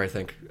bit later, I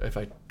think, if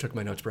I took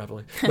my notes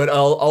properly. But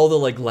all the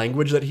like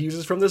language that he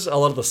uses from this, a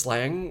lot of the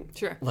slang.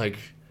 Sure. Like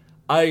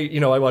I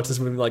watched this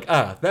movie like,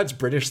 that's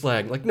British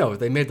slang. Like, no,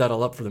 they made that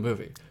all up for the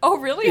movie. Oh,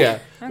 really? Yeah.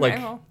 Okay, like,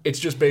 well. it's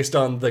just based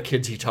on the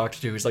kids he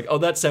talked to. He's like, oh,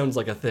 that sounds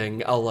like a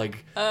thing. I'll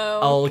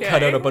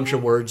cut out a bunch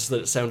of words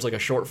that sounds like a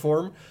short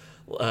form.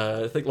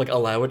 I think like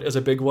allow it is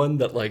a big one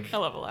that like I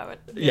love allow it.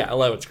 Yeah,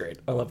 allow it's great.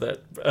 I love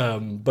that.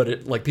 But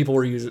it like people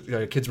were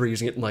using kids were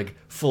using it in like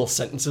full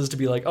sentences to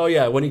be like, oh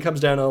yeah, when he comes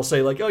down, I'll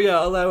say like, oh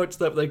yeah, allow it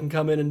so that they can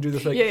come in and do the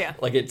thing. Yeah.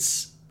 Like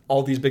it's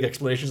all these big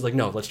explanations. Like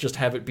no, let's just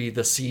have it be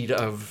the seed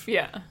of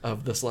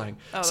the slang.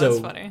 Oh, so,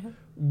 that's funny.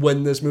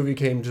 When this movie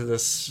came to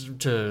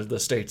the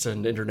States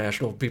and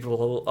international,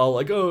 people all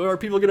like, oh, are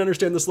people gonna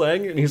understand the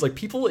slang? And he's like,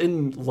 people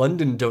in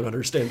London don't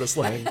understand the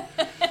slang.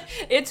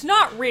 It's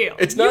not real.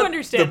 It's you not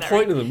understand the that,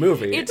 point right? of the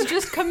movie. It's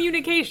just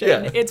communication.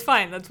 Yeah. It's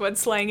fine. That's what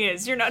slang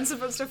is. You're not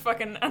supposed to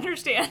fucking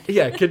understand.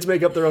 Yeah, kids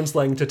make up their own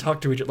slang to talk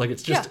to each other. Like,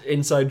 it's just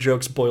inside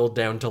jokes boiled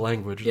down to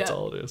language. That's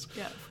all it is.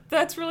 Yeah.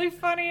 That's really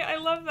funny. I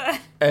love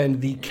that.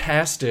 And the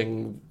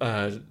casting,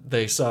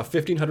 they saw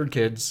 1,500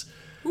 kids.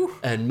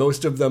 Oof. And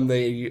most of them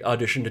they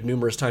auditioned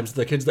numerous times.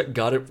 The kids that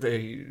got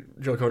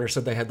it, Joe Corner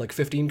said they had like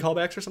 15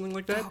 callbacks or something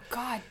like that. Oh,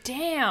 god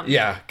damn.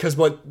 Yeah, because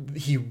what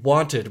he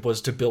wanted was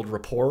to build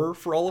rapport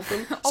for all of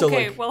them. So,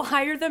 okay, like, well,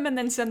 hire them and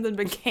then send them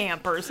to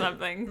camp or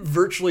something.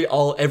 Virtually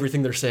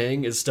everything they're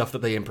saying is stuff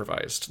that they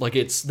improvised. Like,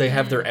 they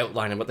have their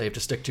outline and what they have to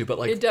stick to, but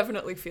like... It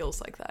definitely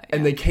feels like that, yeah.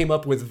 And they came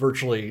up with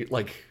virtually,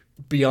 like,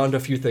 beyond a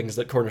few things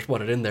that Cornish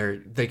wanted in there,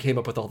 they came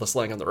up with all the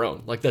slang on their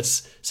own. Like,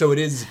 so it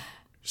is...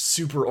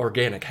 super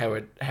organic how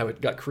it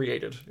got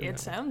created. It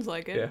sounds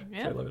like it.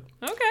 Yeah. I love it.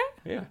 Okay.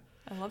 Yeah.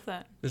 I love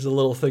that. There's a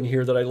little thing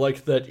here that I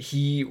liked that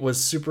he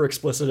was super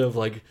explicit of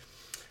like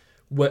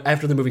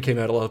after the movie came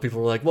out, a lot of people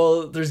were like,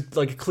 well, there's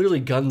like clearly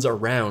guns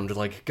around.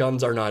 Like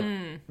guns are not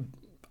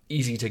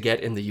easy to get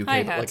in the UK.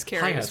 Hi-Hats but,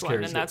 carries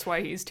one, and that's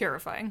why he's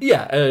terrifying.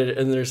 Yeah,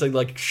 and they're saying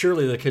like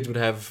surely the kids would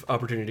have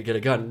opportunity to get a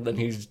gun. And then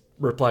he's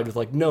replied with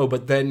like, no,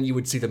 but then you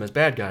would see them as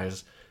bad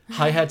guys.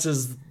 Hi-Hats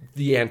is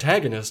the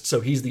antagonist,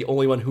 so he's the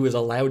only one who is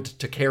allowed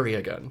to carry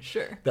a gun.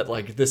 Sure. That,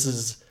 like, this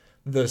is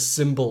the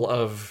symbol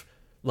of,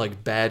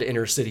 like, bad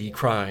inner city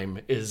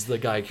crime is the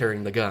guy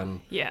carrying the gun.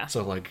 Yeah.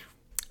 So, like,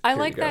 I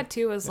like that,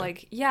 too, as,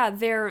 like,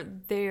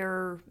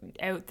 they're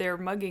out there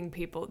mugging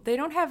people. They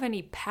don't have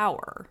any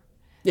power.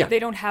 Yeah. They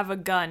don't have a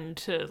gun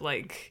to,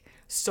 like,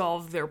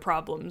 solve their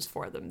problems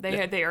for them.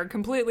 They are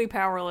completely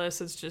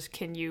powerless. It's just,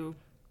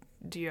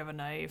 do you have a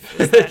knife?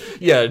 Is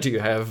that... Yeah, do you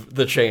have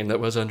the chain that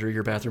was under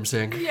your bathroom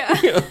sink?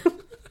 Yeah.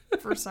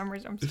 For some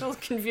reason, I'm still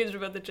confused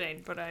about the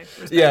chain, but I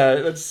respect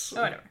it. That's...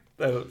 Oh,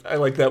 anyway. I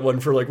like that one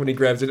for, like, when he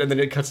grabs it, and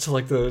then it cuts to,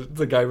 like,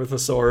 the guy with the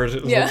sword.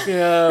 It was yeah. Like,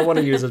 yeah, I want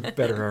to use a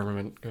better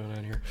armament going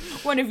on here.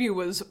 One of you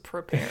was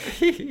prepared.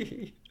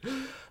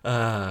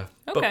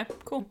 Okay,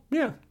 cool.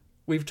 Yeah.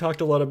 We've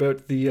talked a lot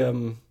about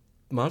the...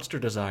 monster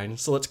design,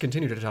 so let's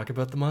continue to talk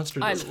about the monster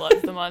design. I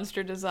love the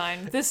monster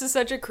design. This is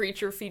such a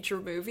creature feature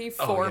movie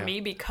for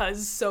me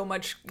because so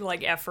much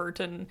like effort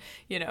and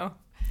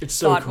it's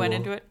so thought cool. went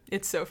into it.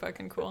 It's so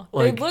fucking cool.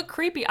 Like, they look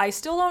creepy. I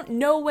still don't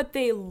know what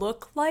they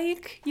look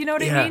like. You know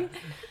what I mean?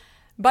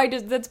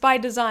 That's by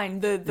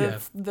design. The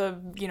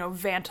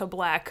Vanta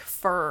black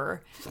fur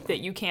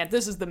that you can't.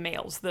 This is the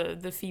males.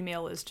 The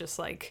female is just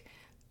like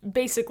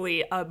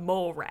basically a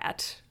mole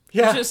rat.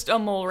 Yeah. Just a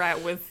mole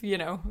rat with,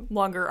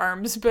 longer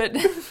arms, but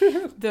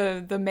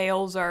the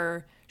males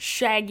are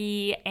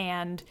shaggy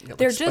and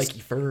they're like just spiky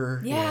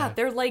fur. Yeah,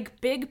 they're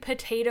like big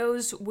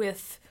potatoes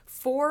with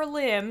 4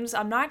 limbs.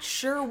 I'm not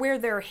sure where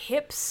their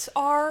hips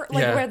are,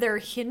 where their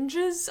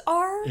hinges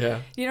are.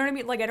 Yeah. You know what I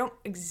mean? Like I don't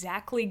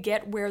exactly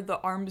get where the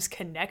arms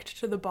connect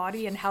to the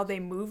body and how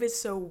they move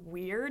is so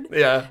weird.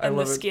 Yeah, I love it. And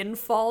the skin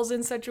falls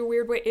in such a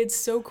weird way. It's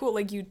so cool.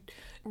 Like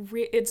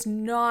it's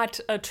not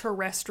a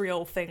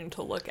terrestrial thing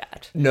to look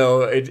at.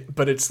 No,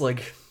 but it's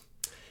like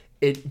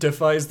it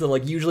defies the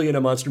like. Usually in a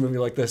monster movie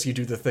like this, you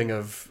do the thing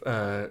of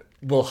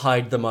we'll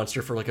hide the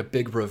monster for like a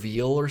big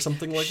reveal or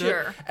something like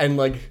that. And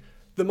like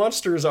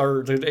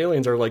the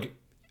aliens are like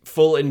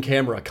full in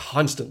camera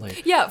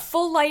constantly. Yeah,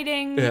 full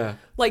lighting. Yeah.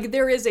 Like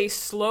there is a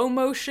slow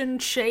motion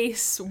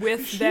chase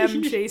with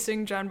them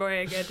chasing John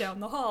Boyega down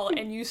the hall,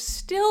 and you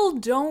still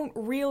don't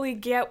really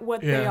get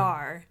what they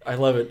are. I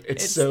love it.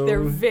 They're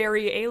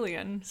very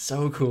alien.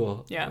 So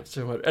cool. Yeah.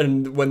 So much.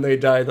 And when they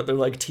die, that their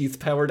like teeth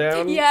power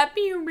down. Yeah.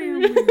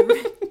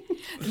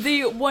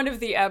 One of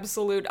the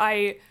absolute.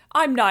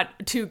 I'm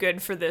not too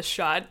good for this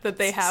shot that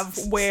they have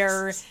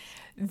where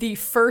the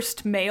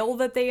first male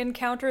that they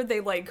encounter, they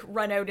like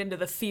run out into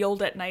the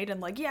field at night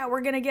and like, yeah,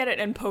 we're gonna get it.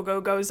 And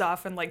Pogo goes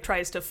off and like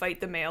tries to fight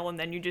the male, and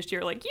then you just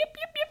hear like, yip,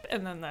 yip, yip.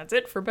 And then that's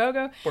it for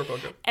Pogo. Poor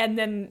Pogo. And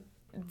then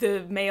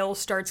the male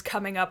starts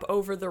coming up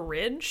over the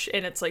ridge,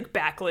 and it's like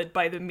backlit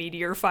by the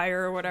meteor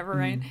fire or whatever,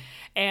 right?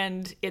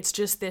 And it's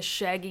just this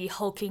shaggy,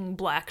 hulking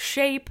black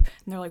shape.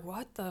 And they're like,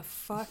 what the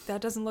fuck? That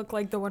doesn't look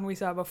like the one we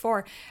saw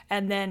before.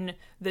 And then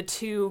the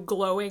two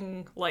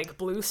glowing, like,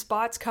 blue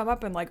spots come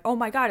up and like, oh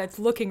my god, it's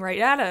looking right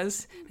at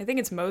us. I think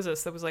it's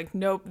Moses that was like,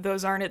 nope,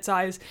 those aren't its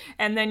eyes.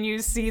 And then you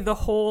see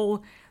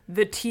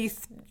the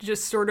teeth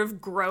just sort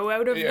of grow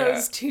out of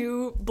those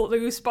two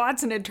blue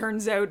spots, and it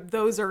turns out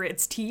those are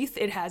its teeth.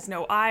 It has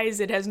no eyes,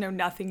 it has no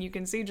nothing you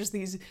can see, just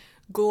these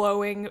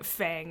glowing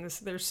fangs.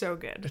 They're so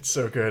good. It's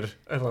so good.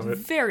 I love it.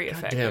 Very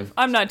effective. Damn.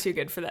 I'm not too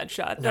good for that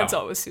shot. That's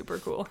always super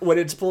cool. When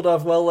it's pulled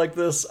off well like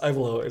this, I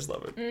will always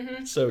love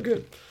it. So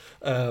good.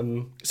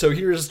 So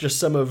here's just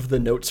some of the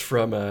notes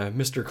from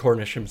Mr.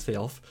 Cornish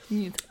himself.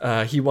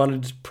 He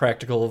wanted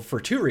practical for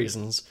two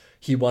reasons.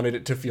 He wanted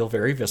it to feel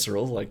very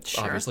visceral, like,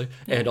 obviously,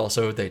 and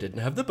also they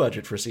didn't have the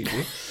budget for CG.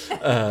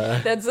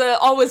 That's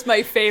always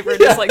my favorite.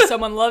 It's like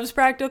someone loves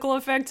practical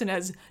effects and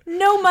has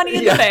no money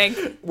in the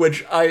bank.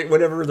 Which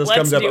whenever this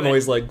comes up, I'm do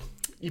always like,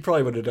 you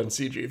probably would have done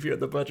CG if you had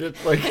the budget.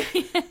 Like,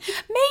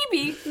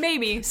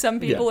 maybe.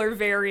 Some people are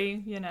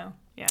very, yeah.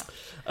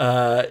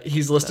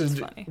 He's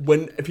listed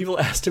when people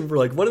asked him for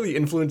like what are the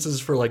influences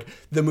for like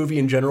the movie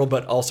in general,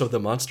 but also the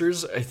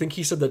monsters. I think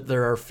he said that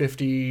there are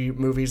 50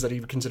 movies that he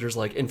considers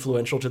like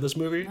influential to this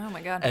movie. Oh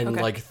my god! And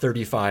like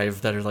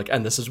 35 that are like,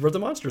 and this is where the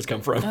monsters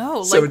come from.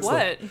 Oh, so like it's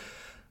what? Like,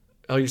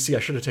 oh, you see, I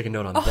should have taken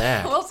note on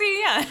that. Well,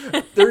 see,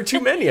 yeah. There are too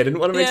many. I didn't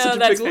want to make such a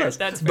big list.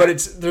 That's fair.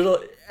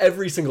 But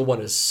every single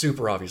one is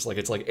super obvious. Like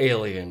it's like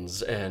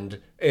Aliens and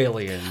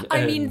Alien.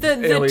 I mean the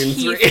Alien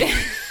teeth. 3.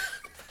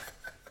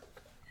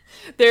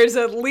 There's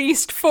at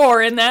least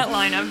 4 in that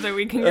lineup that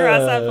we can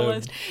cross off the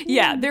list.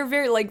 Yeah, they're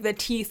very, like, the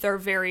teeth are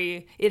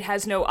very, it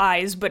has no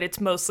eyes, but it's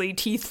mostly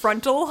teeth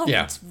frontal.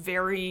 Yeah. It's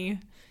very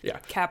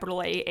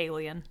capital A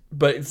alien.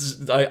 But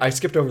I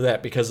skipped over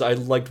that because I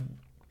liked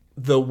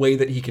the way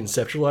that he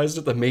conceptualized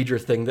it. The major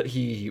thing that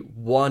he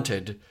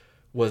wanted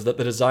was that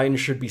the design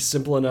should be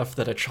simple enough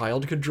that a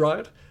child could draw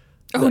it.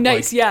 Oh, that,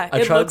 nice, yeah.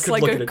 It looks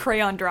like a it.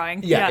 crayon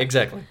drawing. Yeah,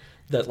 exactly.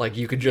 That, like,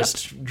 you could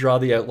just draw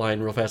the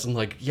outline real fast and,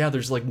 like,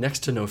 there's, like,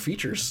 next to no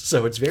features,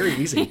 so it's very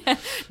easy.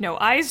 No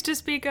eyes to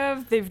speak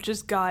of. They've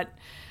just got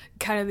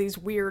kind of these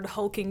weird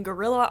hulking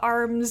gorilla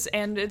arms,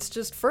 and it's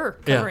just fur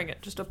covering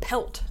it. Just a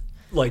pelt.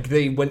 Like,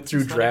 they went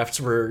through drafts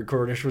where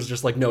Cornish was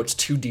just like, no, it's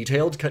too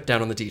detailed, cut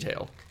down on the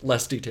detail.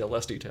 Less detail,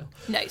 less detail.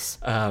 Nice.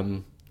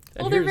 Well,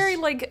 they're very,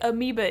 like,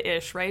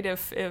 amoeba-ish, right?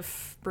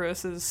 If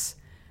Bruce's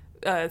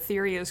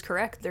theory is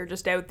correct, they're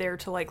just out there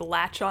to like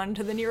latch on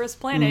to the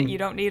nearest planet. You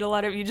don't need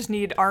you just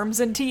need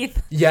arms and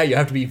teeth. Yeah, you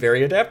have to be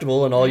very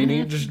adaptable, and all you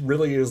need just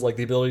really is like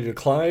the ability to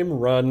climb,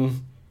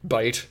 run,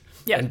 bite,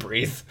 and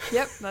breathe.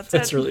 Yep, that's it.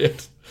 That's really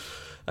it.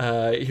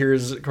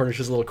 Here's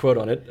Cornish's little quote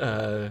on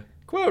it.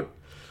 Quote,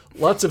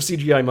 "Lots of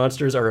CGI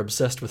monsters are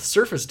obsessed with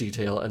surface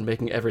detail and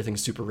making everything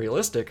super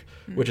realistic,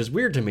 which is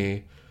weird to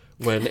me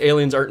when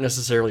aliens aren't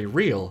necessarily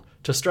real.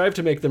 To strive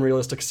to make them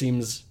realistic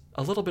seems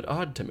a little bit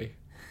odd to me."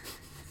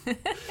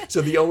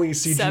 So the only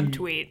CG...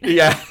 Subtweet.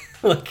 Yeah.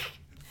 Like,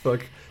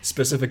 fuck.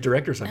 Specific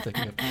directors I'm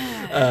thinking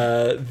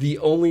of. The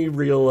only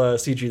real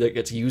CG that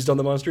gets used on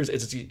the monsters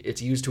is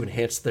it's used to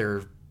enhance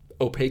their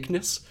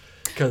opaqueness.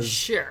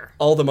 Because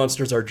all the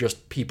monsters are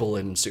just people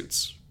in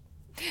suits.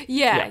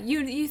 Yeah,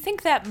 you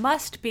think that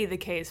must be the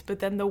case, but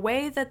then the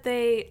way that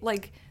they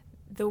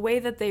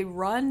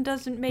run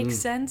doesn't make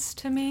sense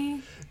to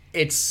me.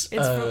 It's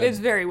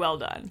very well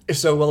done. It's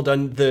so well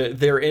done.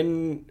 They're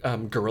in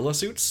gorilla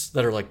suits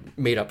that are like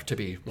made up to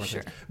be more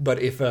things.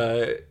 But if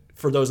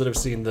for those that have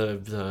seen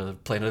the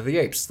Planet of the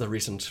Apes, the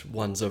recent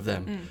ones of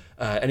them,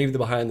 any of the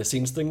behind the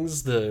scenes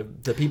things,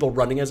 the people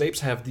running as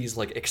apes have these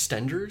like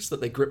extenders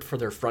that they grip for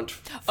their front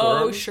forearms.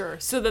 Oh, sure.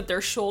 So that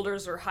their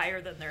shoulders are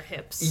higher than their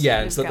hips.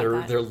 Yeah, and so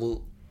they're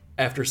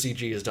after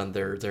CG is done,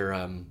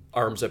 their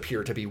arms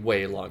appear to be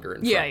way longer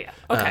in front. Yeah.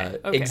 Okay.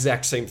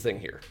 Exact same thing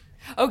here.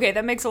 Okay,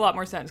 that makes a lot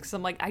more sense, because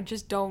I'm like,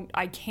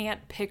 I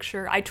can't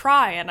picture, I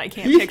try and I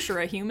can't picture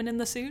a human in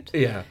the suit.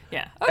 Yeah.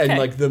 Yeah, okay. And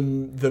like the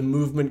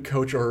movement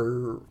coach,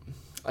 or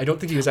I don't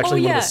think he was actually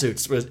in one of the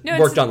suits,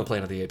 worked on the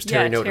Planet of the Apes,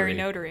 Terry Notary. Terry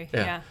Notary,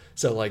 yeah.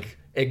 So like,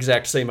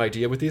 exact same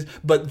idea with these,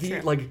 but the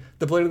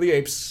Planet of the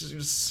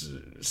Apes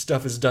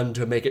stuff is done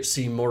to make it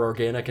seem more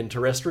organic and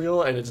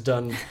terrestrial, and it's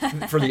done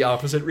for the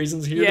opposite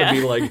reasons here, to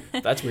be like,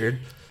 that's weird.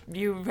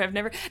 You have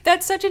never...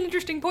 That's such an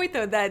interesting point,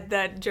 though,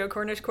 that Joe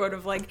Cornish quote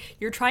of, like,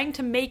 you're trying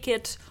to make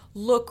it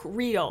look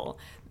real.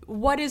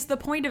 what is the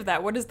point of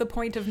that? What is the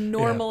point of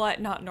not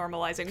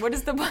normalizing? What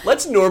is the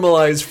Let's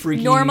normalize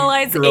freaky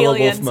gorilla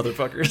aliens. wolf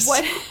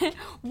motherfuckers.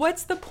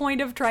 What's the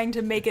point of trying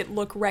to make it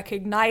look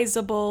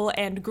recognizable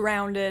and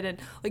grounded? And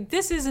like,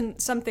 this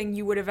isn't something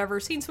you would have ever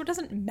seen, so it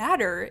doesn't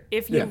matter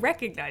if you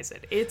recognize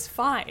it. It's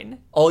fine.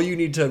 All you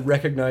need to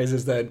recognize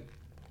is that,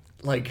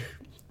 like,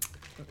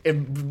 it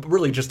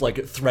really just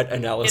like threat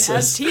analysis. It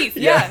has teeth.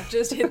 Yeah.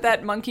 Just hit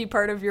that monkey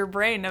part of your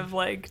brain of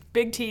like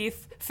big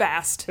teeth,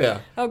 fast. Yeah.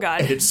 Oh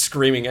God. And it's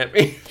screaming at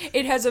me.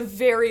 It has a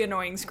very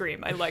annoying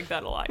scream. I like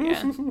that a lot.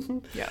 Yeah.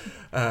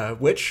 Yeah.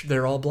 Which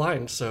they're all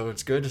blind, so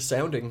it's good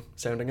sounding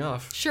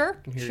off. Sure.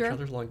 You can hear sure. each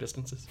other long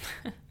distances.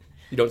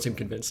 You don't seem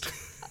convinced.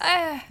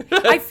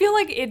 I feel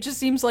like it just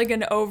seems like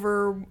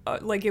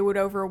it would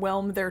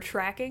overwhelm their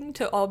tracking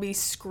to all be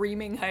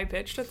screaming high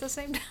pitched at the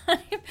same time.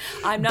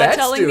 I'm not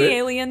telling the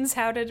aliens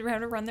how to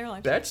run their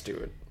lives. Bats do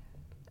it.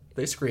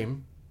 They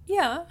scream.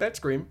 Yeah. Bats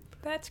scream.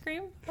 Bats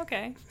scream?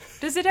 Okay.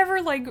 Does it ever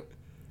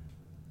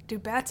do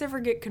bats ever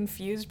get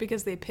confused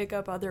because they pick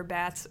up other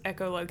bats'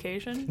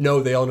 echolocation?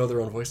 No, they all know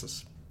their own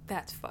voices.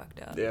 That's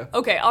fucked up. Yeah.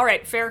 Okay, all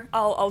right, fair.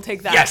 I'll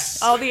take that.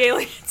 Yes! All the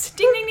aliens.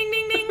 Ding ding ding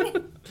ding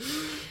ding.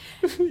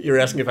 You're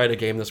asking if I had a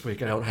game this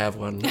week. I don't have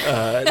one.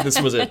 This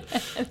was it.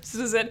 This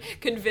was it.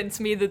 Convince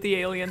me that the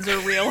aliens are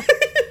real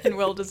and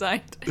well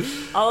designed.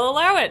 I'll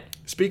allow it.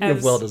 Speaking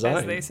of well designed,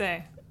 as they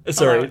say.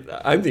 Sorry,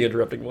 I'm the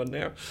interrupting one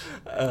now.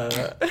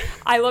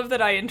 I love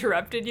that I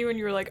interrupted you and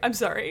you were like, "I'm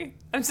sorry.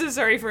 I'm so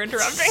sorry for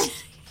interrupting."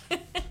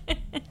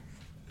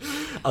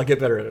 I'll get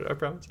better at it, I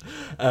promise.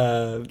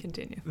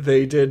 Continue.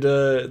 They did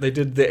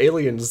the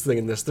aliens thing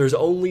in this. There's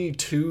only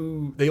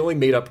two. They only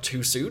made up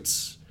 2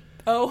 suits.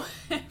 Oh,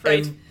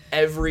 right. And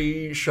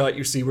every shot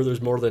you see where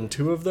there's more than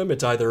 2 of them,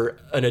 it's either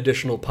an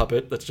additional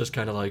puppet that's just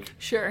kind of like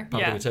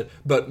popping its head,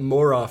 but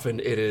more often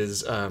it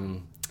is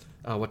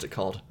what's it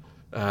called?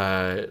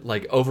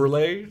 Like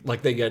overlay.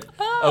 Like they get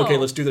okay,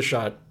 let's do the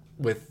shot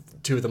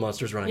with 2 of the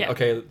monsters running. Yeah.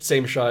 Okay,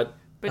 same shot.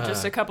 But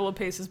just a couple of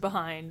paces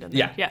behind. And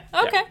yeah. Yeah.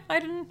 Okay. Yeah. I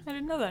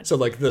didn't know that. So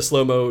like the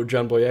slow-mo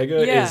John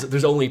Boyega is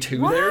there's only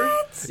 2 there.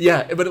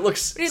 Yeah, but it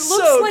looks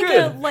so like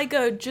good. like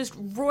a just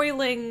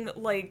roiling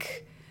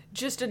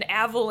just an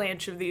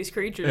avalanche of these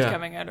creatures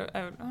coming out.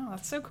 Oh,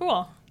 that's so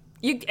cool.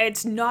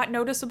 It's not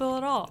noticeable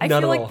at all. I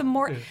feel like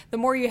the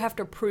more you have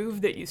to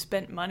prove that you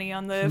spent money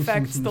on the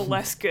effects, the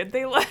less good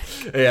they look.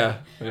 Yeah.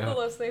 The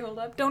less they hold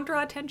up. Don't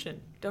draw attention.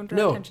 Don't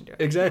draw attention to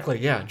it. Exactly.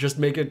 Yeah, just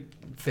make it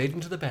fade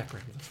into the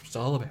background. That's what it's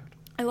all about.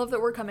 I love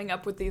that we're coming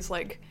up with these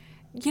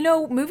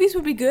movies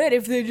would be good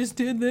if they just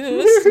did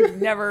this.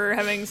 Never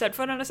having set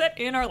foot on a set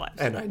in our lives.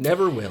 And I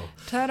never will.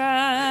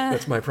 Ta-da!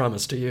 That's my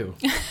promise to you.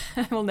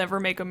 I will never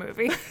make a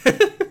movie.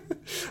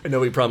 I know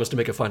we promised to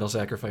make a Final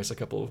Sacrifice a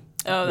couple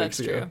weeks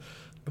ago. True.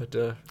 But,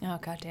 oh,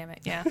 God damn it,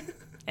 yeah.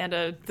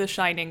 And The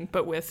Shining,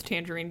 but with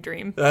Tangerine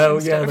Dream. Oh,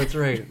 yeah, that's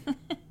right. I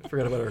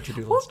forgot about our to-do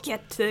list. We'll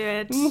get to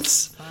it.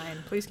 Oops. Fine,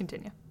 please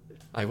continue.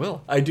 I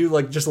will. I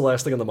do just the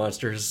last thing on the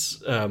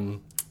monsters.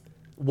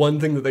 One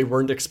thing that they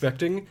weren't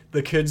expecting,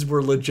 the kids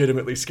were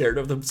legitimately scared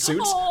of the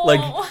suits. Oh.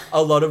 Like,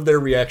 a lot of their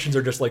reactions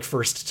are just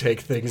first take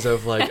things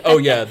of oh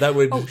yeah, that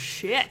would... Oh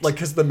shit.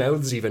 Because the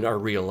mouths even are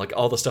real.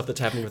 All the stuff that's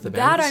happening with the mouths.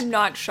 That I'm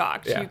not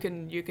shocked. Yeah.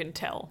 You can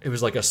tell. It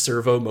was like a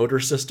servo motor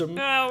system.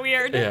 Oh,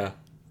 weird. Yeah.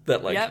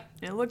 That Yep,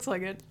 it looks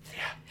like it.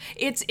 Yeah.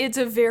 It's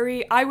a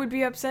very... I would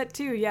be upset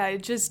too. Yeah,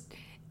 it just...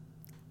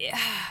 Yeah.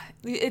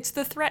 It's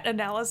the threat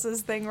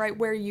analysis thing, right,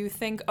 where you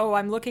think, oh,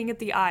 I'm looking at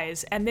the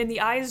eyes, and then the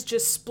eyes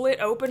just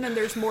split open and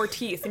there's more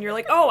teeth, and you're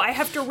like, oh, I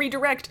have to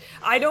redirect.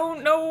 I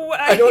don't know.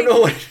 I don't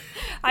know what...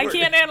 I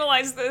can't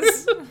analyze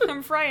this.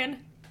 I'm frying.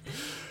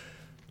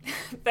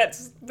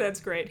 That's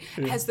great.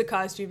 Yeah. As the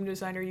costume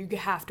designer, you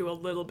have to a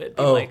little bit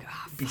be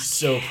be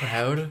so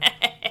proud.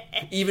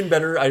 Even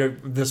better,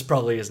 this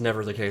probably is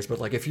never the case,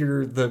 but if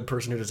you're the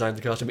person who designed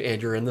the costume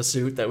and you're in the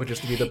suit, that would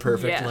just be the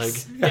perfect,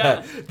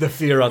 the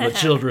fear on the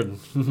children.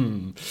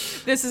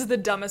 This is the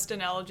dumbest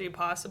analogy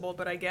possible,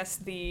 but I guess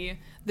the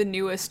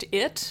newest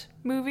It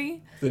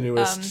movie. The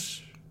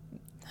newest...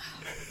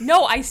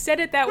 No, I said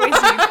it that way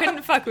so you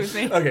couldn't fuck with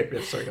me. Okay,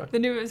 yeah, sorry, go on.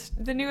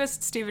 The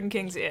newest Stephen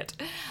King's It.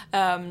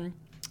 I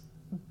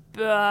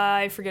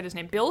forget his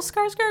name. Bill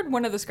Skarsgård?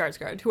 One of the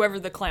Skarsgård. Whoever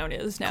the clown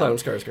is now. Clown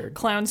Skarsgård.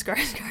 Clown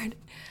Skarsgård.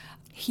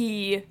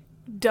 He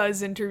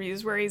does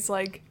interviews where he's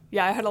like,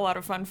 yeah, I had a lot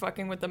of fun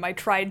fucking with them. I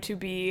tried to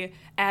be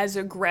as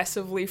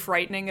aggressively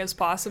frightening as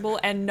possible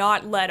and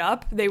not let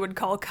up. They would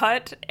call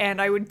cut,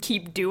 and I would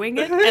keep doing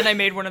it, and I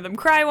made one of them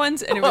cry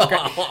once, and it was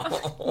great.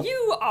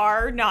 You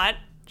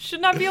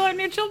should not be allowed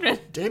near children.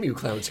 Damn you,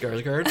 Clown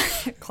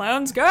Skarsgård.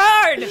 Clown's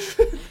guard!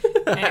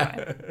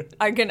 Anyway,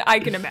 I can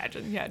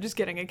imagine, just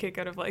getting a kick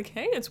out of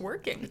hey, it's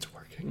working. It's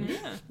working.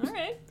 Yeah, all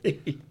right.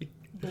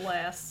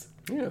 Bless.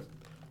 Yeah.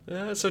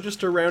 So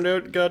just to round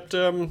out, got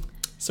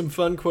some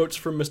fun quotes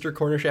from Mr.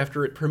 Cornish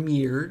after it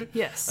premiered.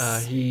 Yes.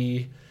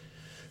 This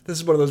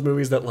is one of those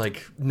movies that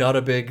not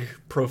a big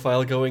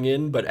profile going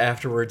in, but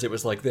afterwards it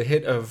was the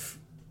hit of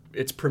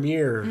its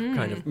premiere,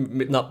 kind of,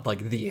 not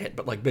like the hit,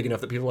 but like big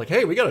enough that people are like,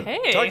 hey, we gotta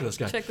talk to this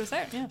guy. Check this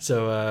out, yeah.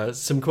 So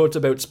some quotes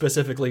about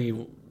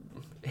specifically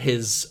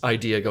his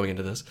idea going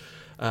into this.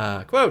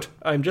 Quote,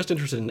 I'm just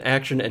interested in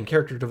action and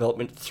character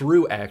development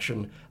through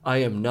action. I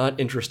am not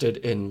interested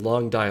in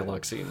long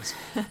dialogue scenes.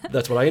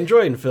 That's what I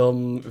enjoy in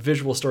film,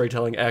 visual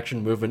storytelling,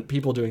 action, movement,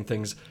 people doing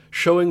things,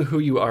 showing who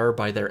you are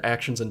by their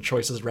actions and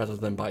choices rather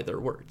than by their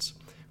words.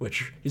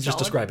 Which he's just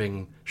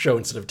describing show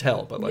instead of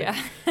tell, but like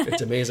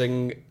it's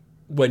amazing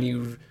when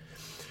you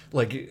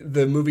like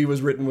the movie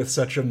was written with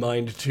such a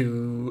mind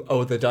to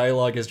the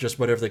dialogue is just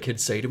whatever the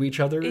kids say to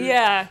each other.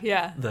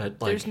 Yeah. That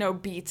like, there's no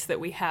beats that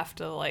we have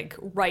to like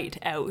write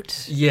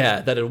out. Yeah,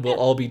 that it will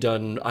all be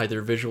done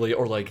either visually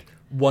or like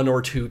one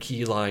or two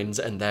key lines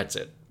and that's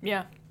it.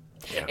 Yeah.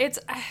 It's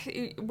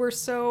we're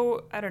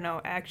so I don't know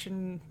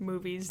action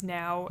movies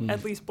now,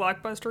 at least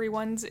blockbustery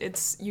ones.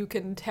 It's you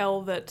can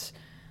tell that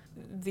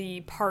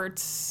the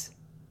parts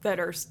that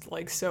are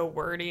like so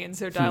wordy and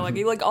so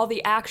dialogue-y, like all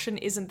the action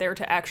isn't there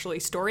to actually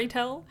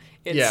storytell.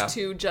 It's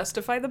to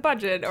justify the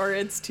budget, or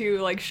it's to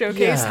like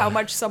showcase how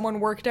much someone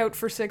worked out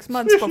for 6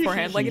 months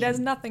beforehand. Like it has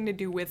nothing to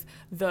do with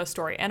the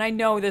story. And I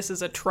know this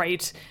is a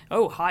trite,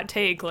 hot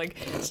take, like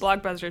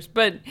blockbusters,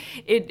 but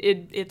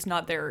it's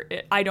not there.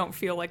 I don't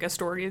feel like a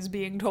story is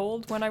being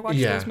told when I watch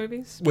those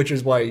movies. Which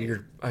is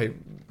why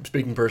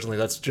speaking personally,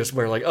 that's just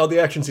where like, the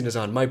action scene is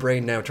on. My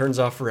brain now turns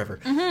off forever.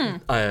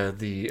 Mm-hmm.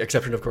 The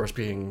exception, of course,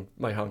 being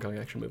my Hong Kong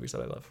action movies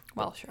that I love.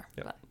 Well, sure,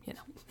 but you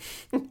know,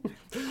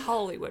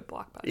 Hollywood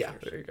blockbusters. Yeah,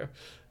 there you go.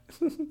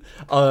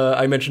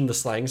 I mentioned the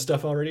slang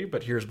stuff already,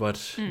 but here's what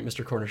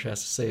Mr. Cornish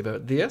has to say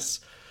about this.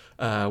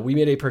 We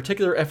made a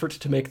particular effort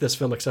to make this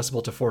film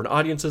accessible to foreign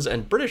audiences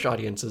and British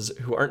audiences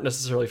who aren't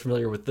necessarily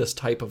familiar with this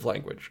type of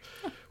language.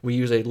 We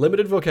use a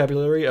limited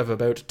vocabulary of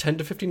about 10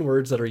 to 15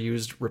 words that are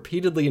used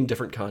repeatedly in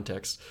different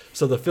contexts.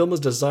 So the film is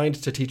designed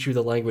to teach you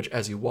the language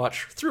as you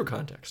watch through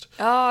context.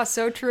 Oh,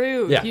 so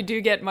true. Yeah. You do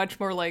get much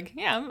more like,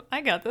 I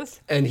got this.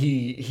 And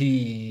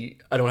he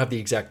I don't have the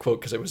exact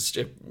quote because it was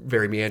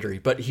very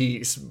meandering, but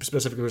he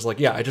specifically was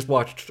like, I just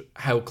watched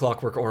how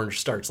Clockwork Orange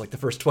starts, like the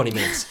first 20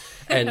 minutes.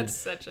 And that's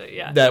such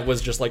a, that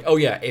was just like,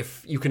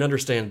 if you can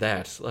understand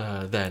that,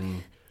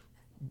 then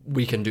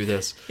we can do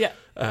this. Yeah.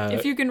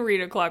 If you can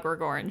read A Clockwork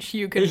Orange,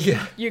 you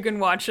can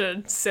watch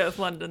a South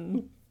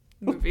London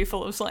movie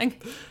full of slang.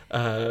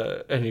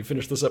 And he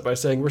finished this up by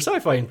saying, we're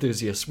sci-fi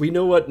enthusiasts. We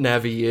know what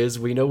Navi is.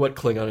 We know what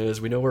Klingon is.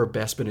 We know where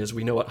Bespin is.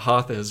 We know what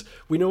Hoth is.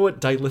 We know what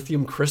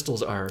dilithium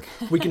crystals are.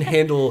 We can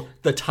handle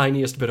the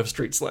tiniest bit of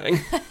street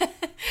slang.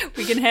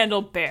 We can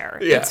handle bear.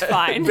 Yeah. It's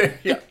fine.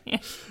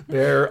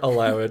 Bear,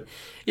 allow it.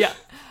 Yeah.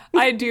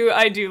 I do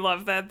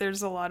love that.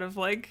 There's a lot of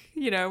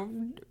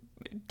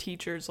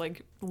teachers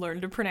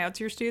learn to pronounce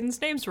your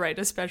students' names right,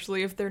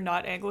 especially if they're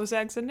not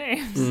Anglo-Saxon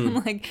names.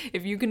 Like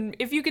if you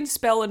can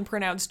spell and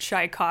pronounce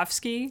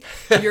Tchaikovsky,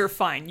 you're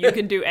fine. You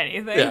can do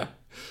anything. Yeah.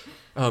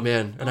 Oh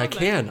man, and I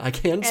can spell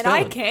it. And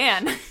I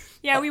can.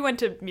 Yeah, we went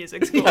to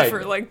music school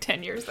for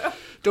 10 years though.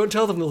 Don't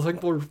tell them they'll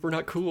think we're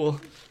not cool.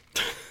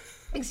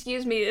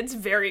 Excuse me, it's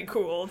very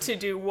cool to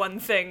do one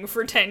thing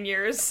for 10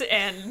 years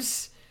and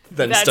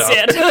then that's stop.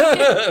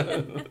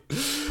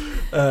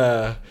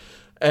 It.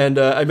 And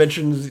I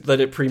mentioned that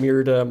it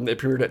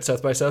premiered at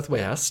South by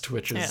Southwest,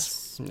 which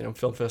is,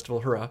 film festival,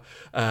 hurrah.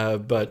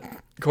 But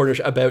Cornish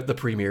about the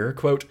premiere,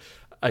 quote,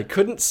 I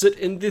couldn't sit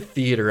in the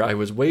theater. I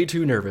was way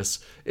too nervous.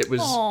 It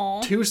was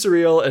too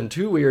surreal and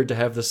too weird to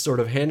have this sort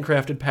of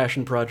handcrafted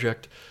passion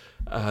project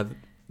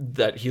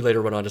that he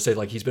later went on to say,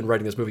 he's been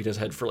writing this movie in his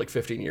head for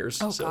 15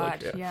 years. Oh, so,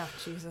 God. Yeah,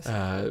 Jesus.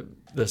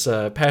 This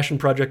passion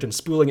project and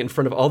spooling in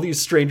front of all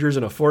these strangers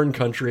in a foreign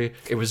country.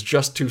 It was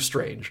just too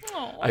strange.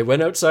 Aww. I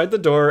went outside the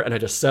door and I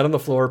just sat on the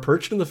floor,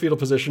 perched in the fetal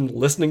position,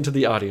 listening to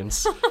the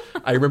audience.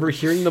 I remember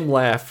hearing them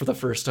laugh for the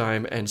first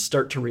time and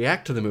start to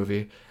react to the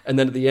movie. And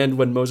then at the end,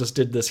 when Moses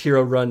did this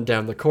hero run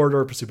down the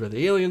corridor pursued by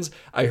the aliens,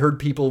 I heard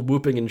people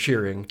whooping and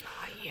cheering.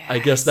 Oh, yes. I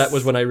guess that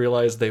was when I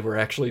realized they were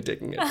actually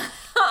digging it.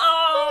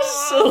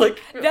 So,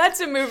 that's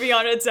a movie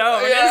on its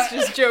own. Yeah. It's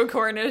just Joe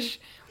Cornish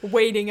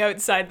waiting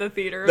outside the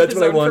theater. That's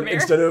what I want. Premiere.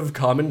 Instead of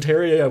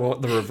commentary, I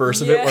want the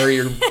reverse of it, where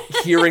you're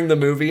hearing the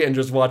movie and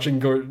just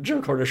watching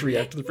Joe Cornish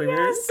react to the premiere.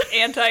 Yes,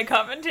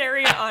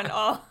 anti-commentary on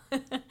all.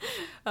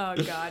 Oh,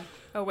 God.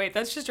 Oh, wait,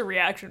 that's just a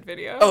reaction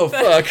video. Oh,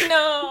 fuck.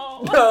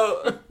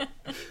 No.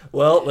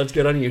 Well, let's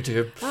get on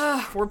YouTube.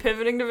 We're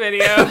pivoting to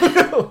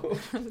video.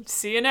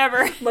 See you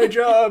never. My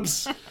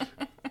jobs.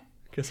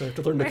 Guess I have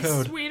to learn the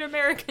code. Sweet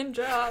American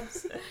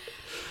jobs.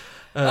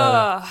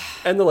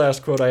 And the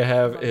last quote I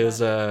have is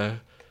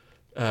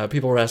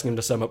people were asking him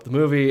to sum up the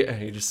movie,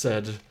 and he just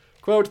said,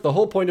 quote, the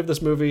whole point of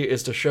this movie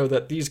is to show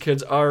that these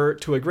kids are,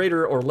 to a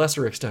greater or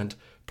lesser extent,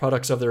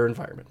 products of their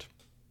environment.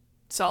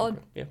 Solid.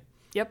 Okay. Yeah.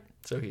 Yep.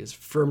 So he is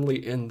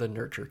firmly in the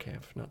nurture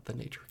camp, not the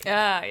nature camp.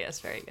 Ah,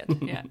 yes, very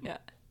good. Yeah.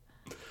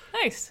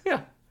 Nice.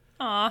 Yeah.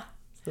 Aw.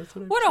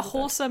 What a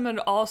wholesome and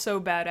also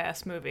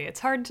badass movie. It's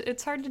hard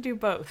to do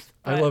both.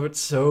 I love it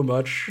so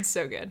much. It's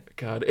so good.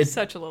 God, it's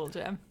such a little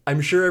gem.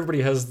 I'm sure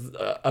everybody has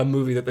a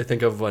movie that they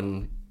think of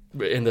when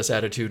in this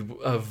attitude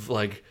of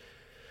like,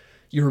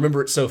 you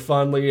remember it so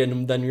fondly,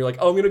 and then you're like,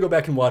 oh, I'm going to go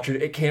back and watch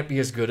it. It can't be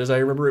as good as I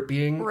remember it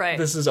being. Right.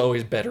 This is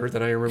always better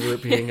than I remember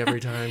it being every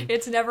time.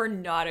 It's never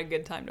not a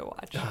good time to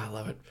watch. I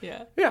love it.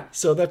 Yeah. Yeah,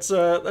 so that's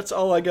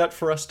all I got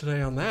for us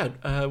today on that.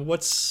 I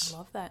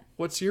love that.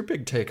 What's your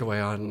big takeaway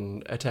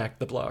on Attack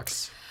the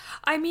Blocks?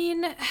 I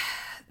mean,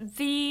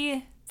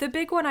 the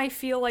big one I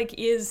feel like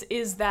is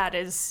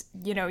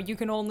you know, you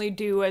can only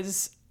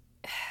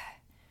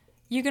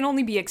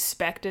be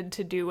expected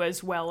to do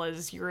as well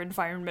as your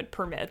environment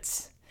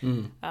permits.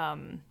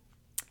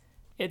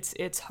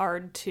 It's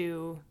hard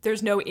to,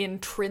 there's no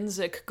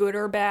intrinsic good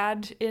or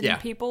bad in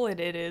people.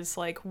 It is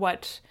like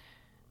what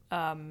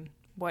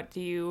do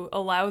you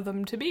allow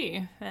them to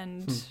be?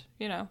 And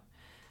you know,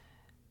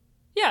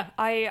 yeah,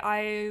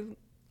 I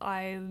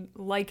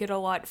like it a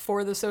lot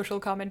for the social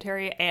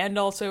commentary and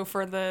also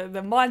for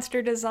the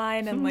monster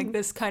design and like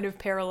this kind of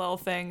parallel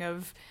thing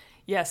of,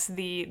 yes,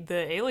 the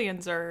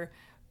aliens are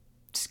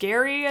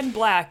scary and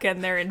black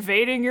and they're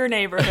invading your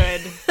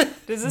neighborhood.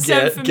 Does this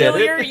sound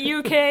familiar,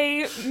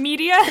 UK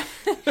media?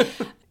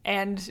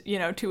 And, you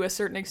know, to a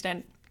certain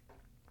extent,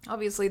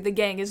 obviously the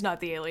gang is not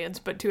the aliens,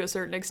 but to a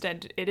certain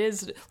extent it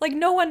is. Like,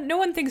 no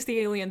one thinks the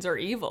aliens are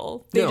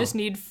evil. They just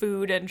need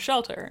food and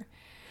shelter.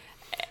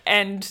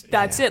 And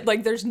that's it.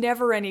 Like, there's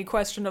never any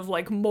question of,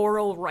 like,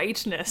 moral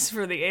rightness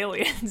for the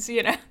aliens,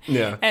 you know?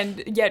 Yeah.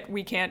 And yet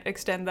we can't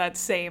extend that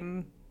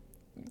same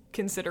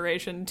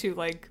consideration to,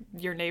 like,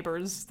 your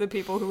neighbors, the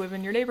people who live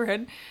in your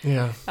neighborhood.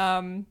 Yeah.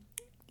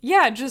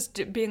 Yeah,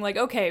 just being like,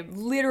 okay,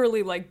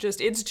 literally, like,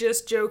 it's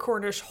just Joe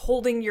Cornish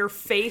holding your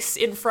face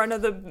in front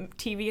of the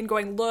TV and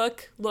going,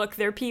 look,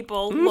 they're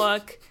people,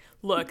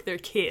 look, they're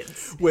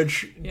kids.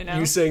 Which,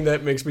 you saying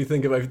that makes me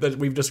think of that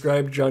we've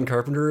described John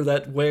Carpenter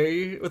that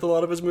way with a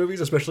lot of his movies,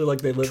 especially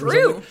like They Live.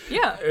 True,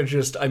 yeah. It's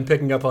just, I'm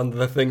picking up on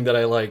the thing that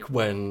I like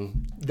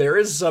when there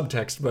is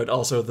subtext, but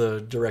also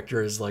the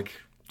director is like,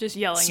 just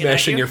yelling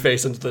smashing at you. your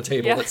face into the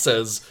table that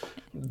says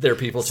they're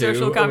people too.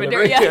 Social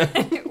commentary,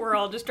 yeah. We're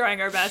all just trying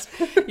our best.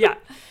 Yeah.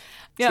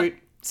 Yeah. Sweet.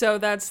 So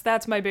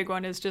that's my big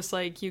one, is just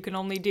like, you can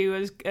only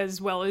do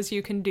as well as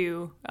you can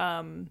do.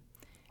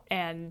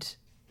 And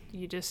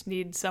you just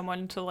need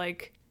someone to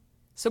like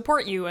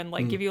support you and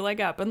like give you a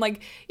leg up. And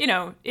like, you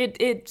know,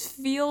 it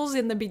feels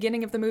in the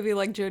beginning of the movie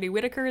like Jodie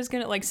Whittaker is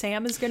gonna, like,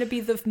 Sam is gonna be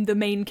the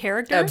main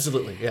character.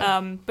 Absolutely,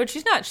 yeah. But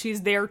she's not.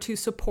 She's there to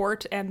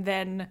support and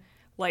then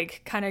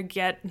like kind of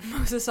get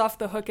Moses off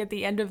the hook at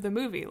the end of the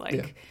movie.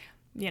 Like,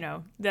 you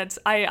know, that's,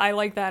 I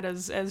like that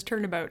as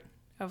turnabout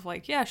of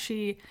like, yeah,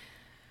 she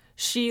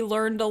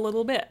learned a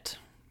little bit,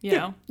 you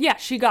know? Yeah,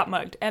 she got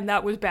mugged and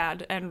that was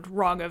bad and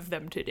wrong of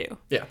them to do.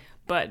 Yeah.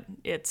 But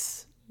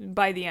it's,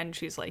 by the end,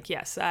 she's like,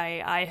 yes,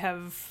 I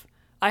have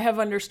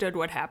understood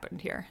what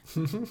happened here,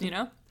 you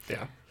know?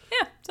 Yeah.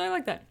 Yeah, so I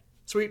like that.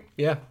 Sweet,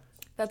 yeah.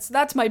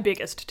 That's my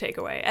biggest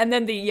takeaway. And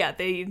then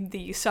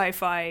the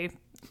sci-fi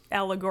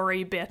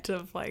allegory bit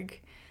of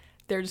like,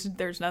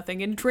 there's nothing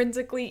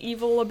intrinsically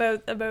evil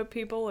about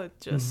people. It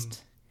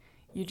just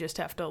you just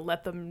have to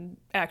let them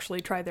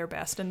actually try their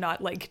best and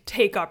not like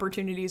take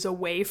opportunities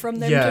away from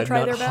them to try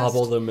their best. Yeah, not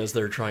hobble them as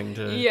they're trying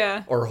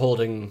to or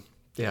holding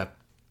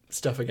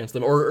stuff against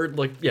them, or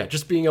like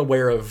just being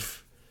aware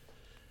of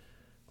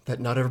that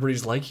not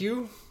everybody's like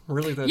you.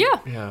 Really, that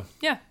yeah.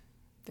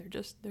 They're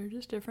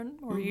just different,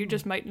 or you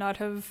just might not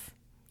have.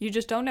 You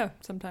just don't know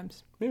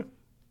sometimes. Yeah,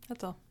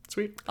 that's all.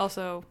 Sweet.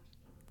 Also,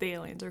 the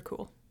aliens are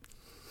cool.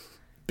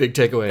 Big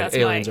takeaway. That's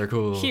aliens are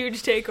cool.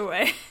 Huge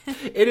takeaway.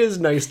 It is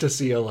nice to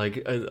see I'm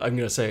going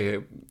to say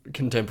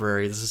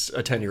contemporary. This is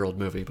a 10-year-old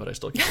movie, but I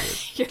still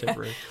consider it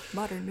contemporary.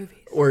 Modern movies.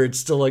 Where it's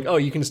still like, oh,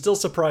 you can still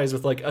surprise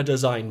with like a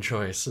design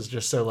choice. It's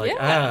just so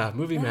like,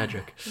 movie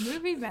magic.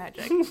 Movie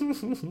magic.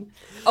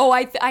 Oh,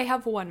 I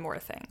have one more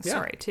thing. Yeah.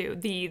 Sorry, too.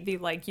 The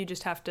like, you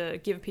just have to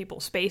give people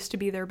space to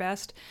be their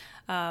best.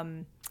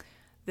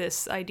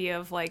 This idea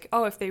of like,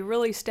 oh, if they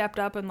really stepped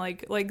up and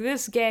like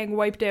this gang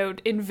wiped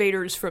out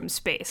invaders from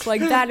space, like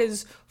that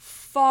is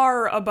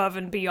far above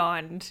and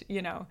beyond,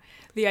 you know,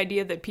 the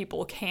idea that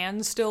people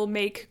can still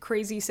make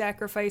crazy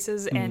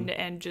sacrifices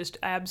and just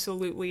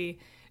absolutely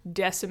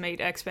decimate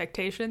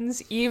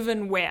expectations,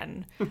 even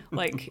when,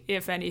 like,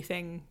 if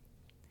anything,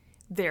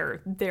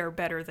 they're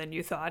better than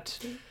you thought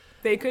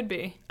they could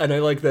be. And I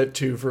like that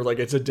too, for like,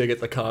 it's a dig at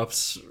the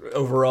cops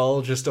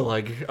overall, just to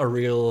like a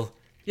real.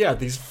 Yeah,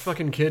 these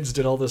fucking kids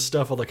did all this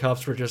stuff while the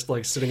cops were just,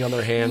 like, sitting on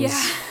their hands.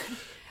 Yeah.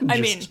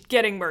 I mean,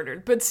 getting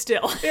murdered, but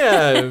still.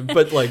 Yeah,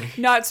 but, like...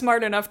 Not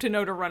smart enough to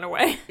know to run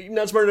away.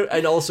 Not smart enough,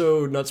 and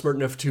also not smart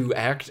enough to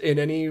act in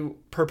any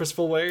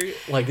purposeful way.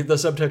 Like, the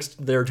subtext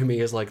there to me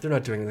is, like, they're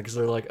not doing anything, because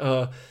they're like,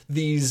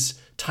 these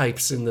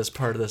types in this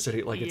part of the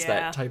city. Like, it's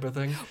that type of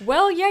thing.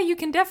 Well, yeah, you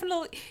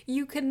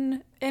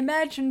can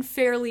imagine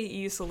fairly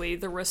easily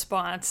the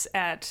response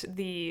at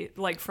the,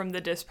 like, from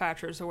the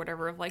dispatchers or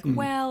whatever of like,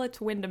 well, it's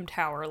Wyndham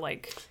Tower,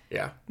 like,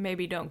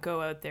 maybe don't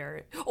go out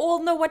there.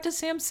 Oh, no, what does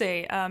Sam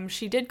say?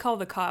 She did call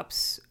the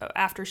cops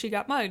after she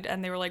got mugged,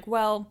 and they were like,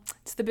 well,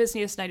 it's the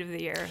busiest night of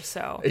the year,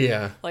 so.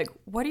 Yeah. Like,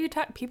 what are you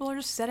talking? People are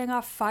just setting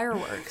off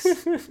fireworks.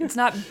 It's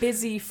not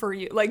busy for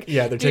you. Like,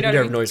 yeah, they're taking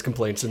care of noise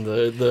complaints in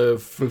the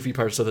foofy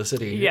parts of the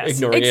city,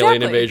 ignoring exactly.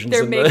 alien invasions.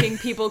 They're making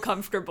people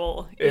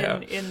comfortable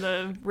in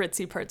the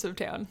ritzy parts of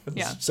town.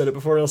 Yeah. Said it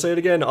before and I'll say it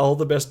again. All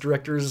the best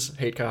directors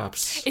hate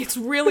cops. It's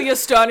really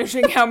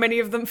astonishing how many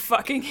of them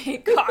fucking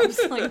hate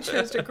cops, like,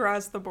 just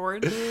across the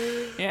board.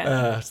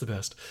 Yeah. It's the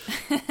best.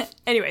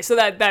 Anyway, so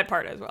that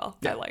part as well.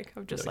 I like.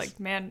 Of just nice. like,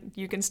 man,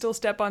 you can still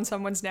step on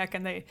someone's neck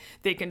and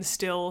they can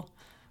still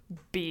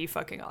be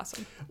fucking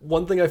awesome.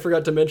 One thing I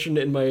forgot to mention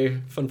in my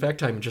fun fact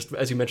time, just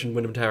as you mentioned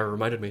Wyndham Tower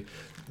reminded me,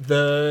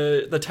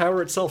 the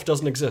tower itself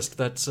doesn't exist.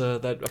 That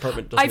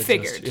apartment doesn't exist.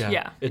 I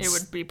figured, it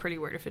would be pretty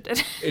weird if it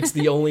did. It's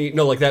the only,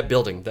 like that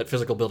building, that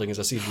physical building is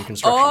a CG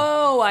construction.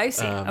 Oh, I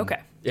see. Okay.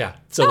 Yeah,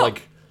 so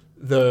like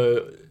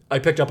I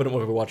picked up on it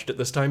when we watched it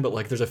this time, but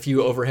like there's a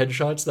few overhead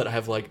shots that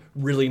have like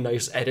really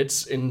nice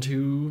edits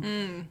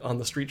into on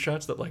the street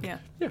shots that like,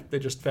 they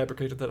just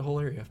fabricated that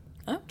whole area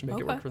to make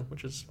it work for them,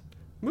 which is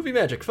movie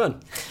magic,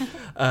 fun.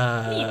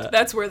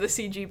 That's where the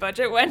CG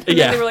budget went. And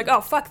then they were like,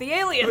 oh, fuck the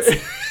aliens.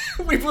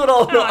 We blew it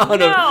all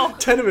on a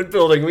tenement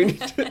building. We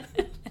need to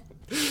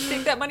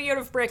take that money out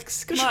of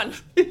bricks. Come on.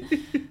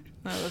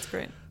 No, that's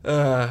great.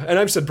 And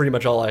I've said pretty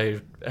much all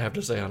I have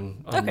to say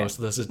on most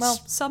of this.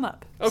 Well, sum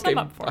up. Okay, sum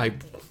up for me.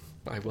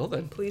 I will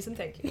then. Please and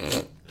thank you.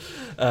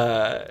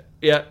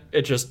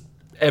 It just,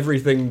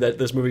 everything that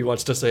this movie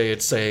wants to say,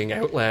 it's saying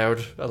out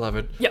loud. I love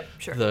it. Yep,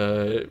 sure.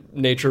 The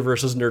nature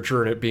versus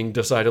nurture, and it being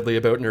decidedly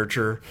about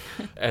nurture,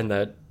 and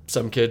that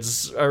some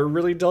kids are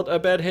really dealt a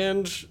bad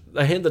hand,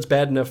 a hand that's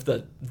bad enough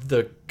that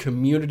the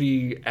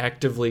community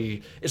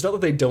actively, it's not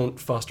that they don't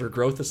foster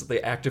growth, it's that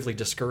they actively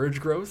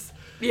discourage growth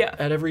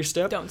at every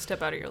step. Don't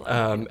step out of your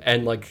life.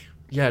 And like,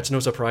 it's no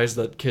surprise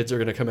that kids are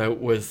going to come out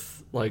with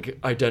like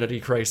identity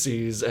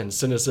crises and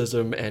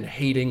cynicism and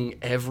hating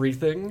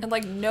everything. And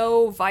like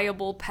no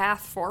viable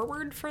path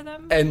forward for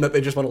them. And that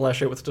they just want to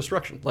lash out with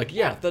destruction. Like,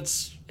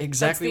 that's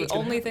exactly that's the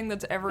only thing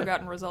that's ever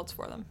gotten results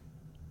for them.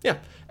 Yeah.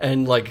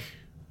 And like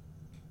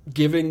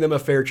giving them a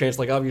fair chance,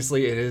 like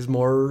obviously it is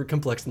more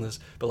complex than this,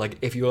 but like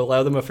if you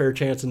allow them a fair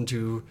chance and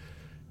to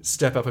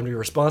step up and be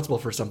responsible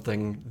for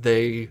something,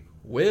 they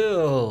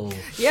will.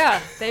 Yeah,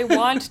 they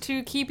want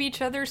to keep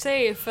each other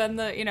safe, and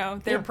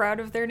they're proud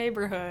of their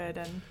neighborhood.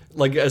 And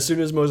like as soon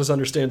as Moses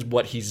understands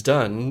what he's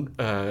done,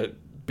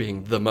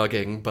 being the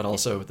mugging, but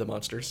also the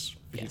monsters,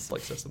 he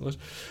like says the most,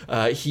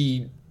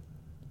 he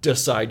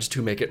decides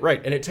to make it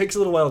right, and it takes a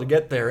little while to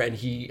get there, and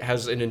he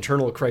has an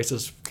internal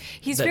crisis.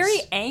 He's very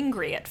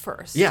angry at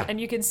first,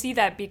 and you can see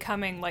that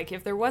becoming like,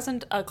 if there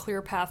wasn't a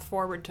clear path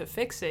forward to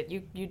fix it,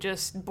 you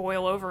just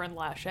boil over and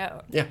lash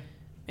out.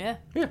 Yeah.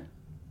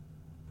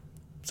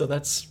 So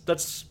that's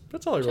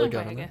all I really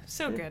got on that.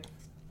 So good.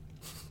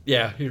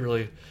 Yeah,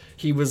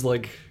 he was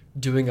like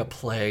doing a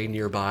play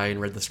nearby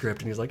and read the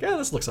script, and he was like,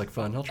 this looks like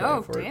fun, I'll try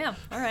it for it. Oh, damn.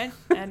 All right.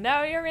 And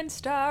now you're in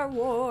Star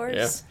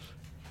Wars.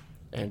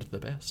 Yeah. And the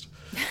best.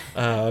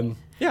 So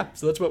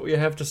that's what we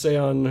have to say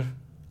on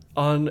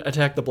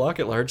Attack the Block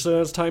at large.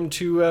 So it's time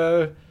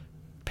to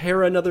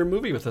pair another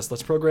movie with us.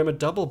 Let's program a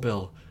double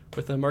bill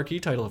with a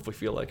marquee title if we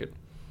feel like it.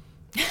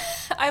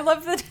 I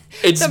love that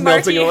it's the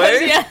melting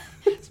away.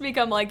 It's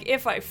become like,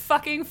 if I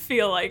fucking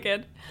feel like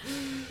it.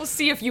 We'll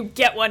see if you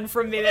get one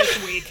from me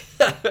this week.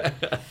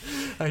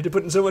 I had to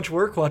put in so much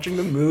work watching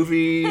the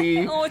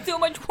movie. Oh, it's so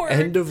much work.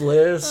 End of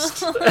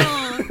list.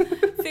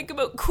 Think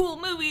about cool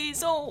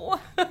movies.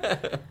 Oh.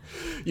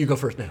 You go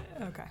first now.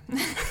 Okay.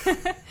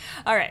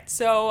 All right.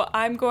 So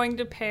I'm going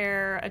to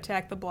pair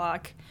Attack the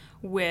Block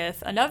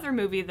with another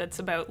movie that's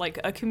about like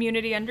a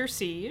community under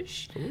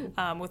siege,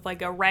 with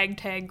like a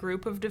ragtag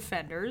group of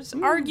defenders,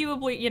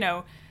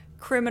 arguably,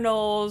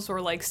 criminals or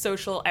like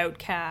social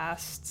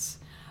outcasts,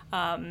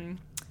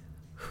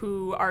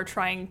 who are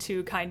trying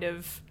to kind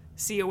of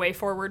see a way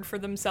forward for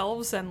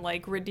themselves and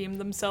like redeem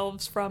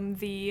themselves from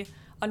the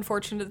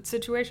unfortunate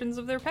situations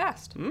of their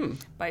past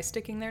by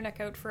sticking their neck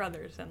out for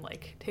others and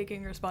like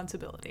taking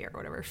responsibility or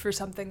whatever for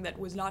something that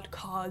was not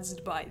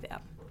caused by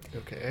them.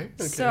 Okay.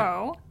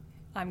 So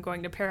I'm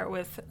going to pair it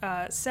with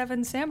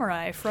Seven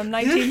Samurai from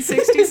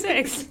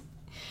 1966,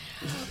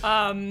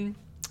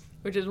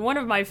 which is one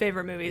of my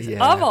favorite movies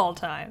of all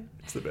time.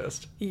 It's the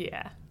best.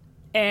 Yeah.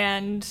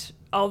 And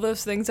all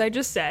those things I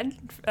just said.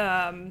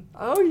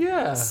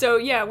 So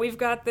yeah, we've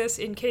got this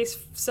in case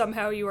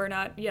somehow you are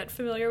not yet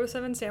familiar with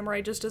Seven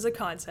Samurai just as a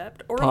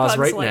concept. Or pause a Bug's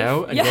right Life.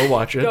 now and go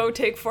watch it. Go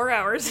take 4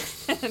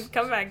 hours and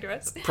come back to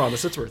us.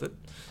 Promise it's worth it.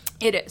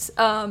 It is.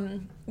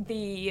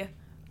 The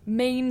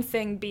main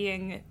thing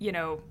being,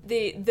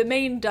 the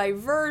main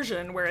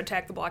diversion where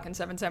Attack the Block and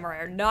Seven Samurai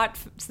are not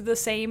the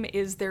same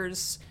is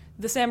there's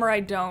the samurai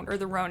don't, or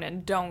the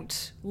Ronin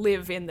don't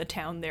live in the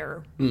town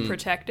they're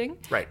protecting.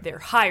 Right. They're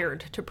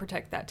hired to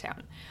protect that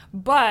town.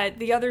 But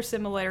the other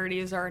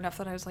similarities are enough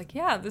that I was like,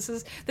 yeah,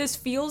 this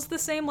feels the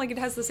same. Like, it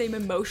has the same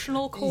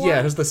emotional core. Yeah,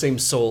 it has the same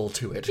soul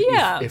to it.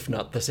 Yeah. If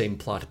not the same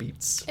plot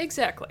beats.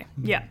 Exactly.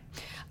 Yeah.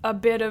 A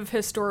bit of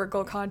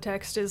historical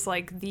context is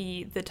like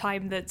the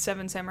time that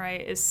Seven Samurai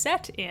is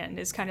set in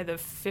is kind of the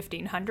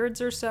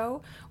 1500s or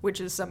so,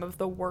 which is some of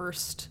the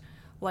worst.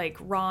 Like,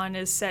 Ron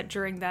is set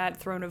during that,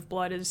 Throne of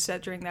Blood is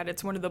set during that.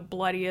 It's one of the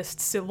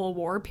bloodiest civil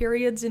war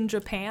periods in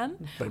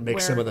Japan. But it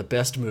makes some of the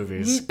best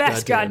movies.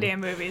 Best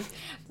goddamn movies.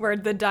 Where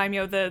the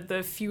daimyo,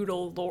 the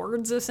feudal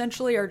lords,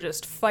 essentially, are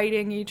just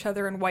fighting each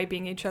other and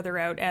wiping each other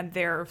out, and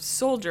their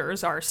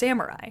soldiers are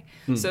samurai.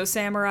 So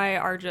samurai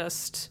are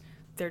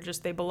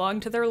they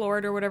belong to their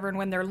lord or whatever, and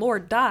when their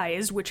lord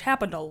dies, which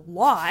happened a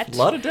lot. A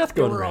lot of death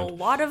going around. There were a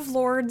lot of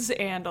lords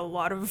and a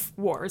lot of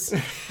wars.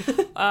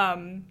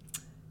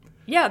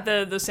 Yeah,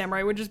 the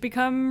samurai would just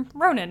become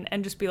Ronin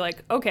and just be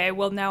like, okay,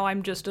 well, now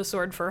I'm just a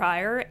sword for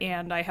hire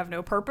and I have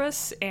no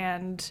purpose.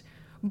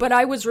 But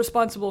I was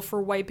responsible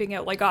for wiping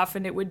out, like,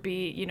 often it would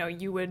be,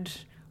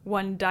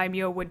 one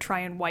daimyo would try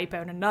and wipe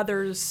out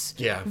another's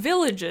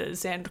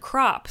villages and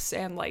crops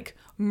and, like,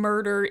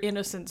 murder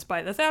innocents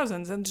by the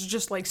thousands. And it's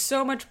just, like,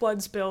 so much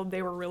blood spilled.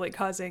 They were really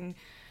causing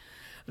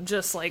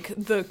just, like,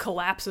 the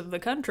collapse of the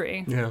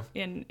country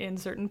in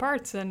certain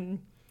parts. And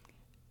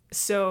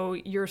so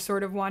you're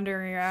sort of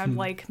wandering around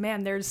like,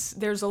 man,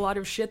 there's a lot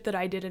of shit that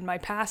I did in my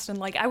past, and,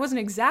 like, I wasn't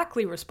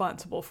exactly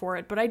responsible for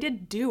it, but I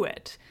did do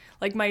it.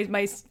 Like,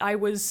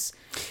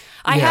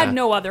 I had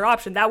no other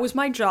option. That was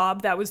my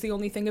job. That was the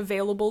only thing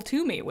available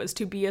to me, was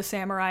to be a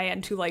samurai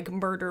and to, like,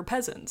 murder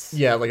peasants.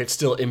 Yeah, like, it's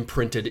still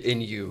imprinted in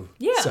you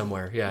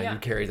somewhere. Yeah, you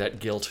carry that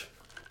guilt.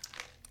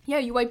 Yeah,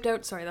 you wiped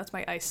out, sorry, that's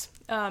my ice.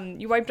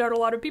 You wiped out a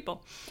lot of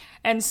people.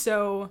 And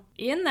so,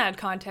 in that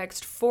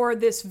context, for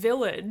this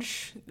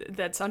village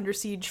that's under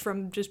siege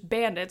from just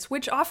bandits,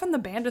 which often the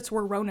bandits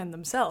were Ronin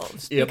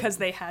themselves, because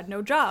they had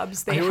no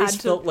jobs. I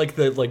always felt like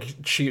the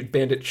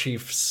bandit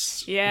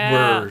chiefs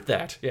were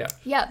that.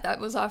 Yeah, that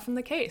was often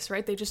the case,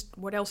 right? They just,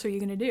 what else are you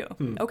going to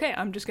do? Okay,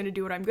 I'm just going to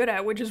do what I'm good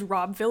at, which is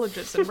rob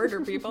villages and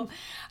murder people.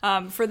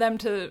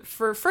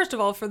 First of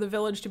all, for the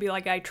village to be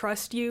like, I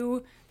trust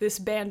you, this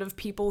band of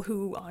people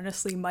who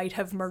honestly might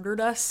have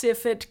murdered us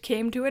if it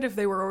came to it, if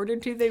they were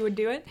ordered to, they would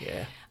do it.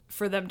 Yeah.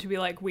 For them to be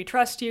like, we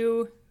trust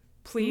you,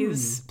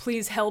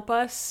 please help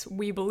us,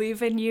 we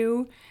believe in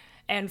you.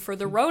 And for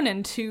the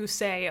Ronin to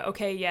say,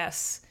 okay,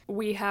 yes,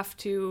 we have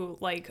to,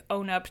 like,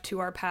 own up to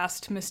our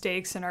past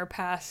mistakes and our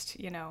past,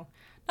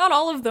 not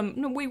all of them,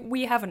 no,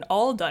 we haven't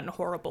all done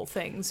horrible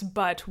things,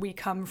 but we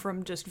come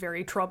from just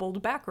very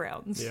troubled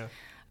backgrounds. Yeah.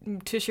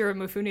 Toshiro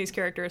Mifune's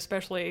character,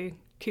 especially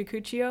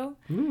Kikuchiyo,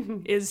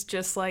 is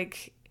just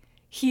like,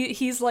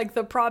 he's like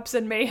the props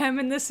and mayhem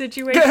in this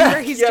situation,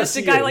 where he's just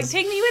a guy like,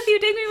 take me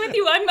with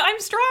you, I'm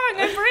strong,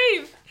 I'm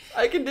brave.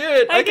 I can do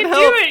it, I can help.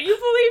 do it, you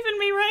believe in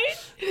me,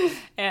 right?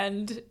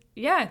 And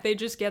yeah, they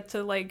just get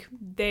to, like,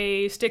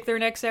 they stick their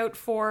necks out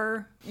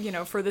for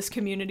this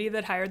community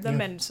that hired them,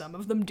 and some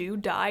of them do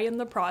die in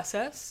the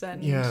process,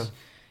 and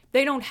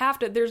they don't have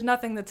to, there's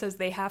nothing that says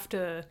they have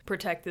to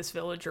protect this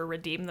village or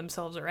redeem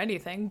themselves or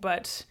anything,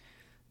 but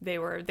they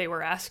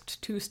were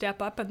asked to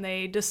step up, and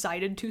they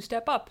decided to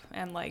step up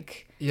and,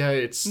 like,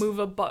 move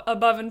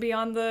above and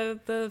beyond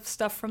the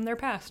stuff from their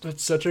past.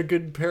 That's such a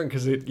good pairing,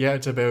 because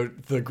it's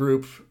about the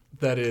group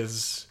that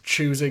is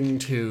choosing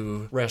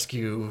to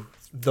rescue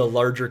the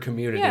larger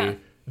community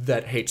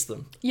that hates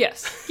them.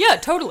 Yes. Yeah,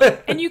 totally.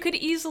 And you could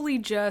easily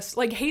just,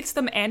 like, hates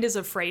them and is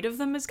afraid of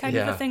them is kind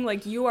of the thing.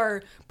 Like, you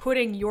are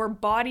putting your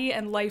body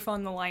and life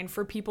on the line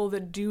for people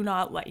that do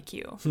not like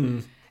you.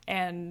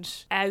 And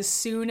as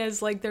soon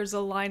as, like, there's a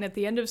line at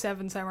the end of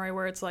Seven Samurai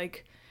where it's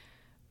like,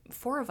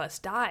 4 of us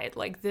died,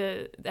 like,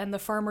 the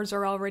farmers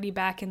are already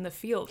back in the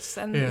fields,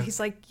 and he's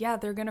like,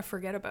 they're gonna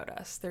forget about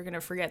us, they're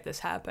gonna forget this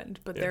happened,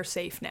 but they're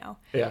safe now.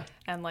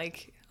 And,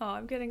 like,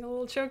 I'm getting a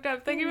little choked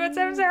up thinking about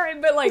Seven Samurai,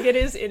 but, like, it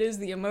is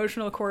the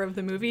emotional core of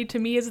the movie. To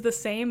me, is the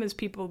same as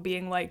people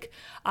being like,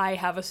 I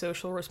have a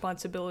social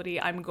responsibility,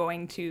 I'm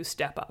going to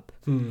step up.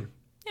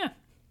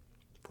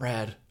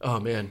 Rad. Oh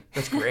man,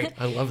 that's great.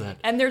 I love that.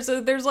 And there's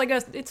like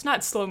it's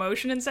not slow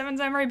motion in Seven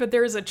Samurai, but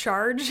there is a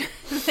charge.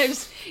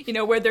 There's,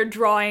 where they're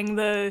drawing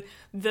the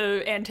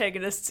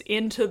antagonists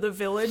into the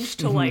village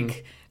to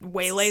like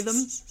waylay them.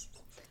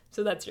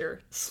 So that's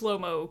your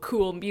slow-mo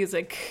cool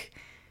music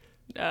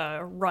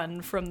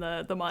run from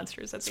the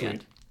monsters at the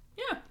end.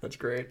 Yeah. That's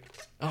great.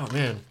 Oh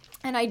man.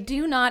 And I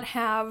do not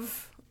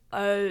have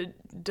a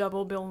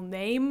double bill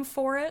name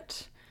for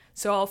it.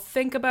 So I'll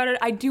think about it.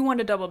 I do want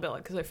to double bill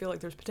it because I feel like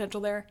there's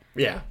potential there.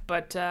 Yeah.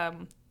 But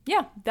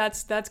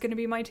that's going to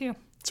be my 2. Sweet.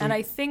 And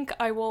I think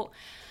I will.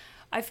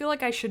 I feel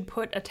like I should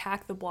put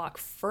Attack the Block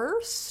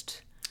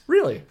first.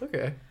 Really?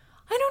 Okay.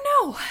 I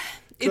don't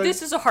know.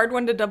 This is a hard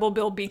one to double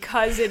bill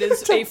because it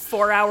is a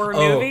 4-hour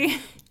movie.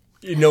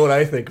 You know what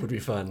I think would be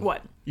fun?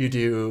 What? You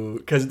do,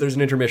 because there's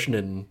an intermission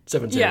in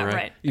Seven Samurai. Yeah,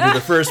 right. You do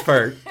the first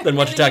part, then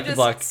watch Attack the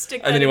Block,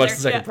 and then you watch the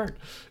second part.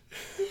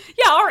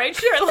 Yeah, all right,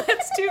 sure,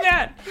 let's do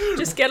that.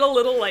 Just get a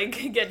little,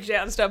 like, get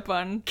jazzed up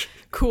on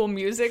cool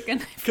music.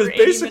 Because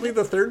basically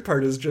the third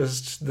part is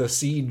just the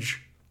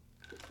siege.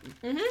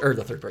 Or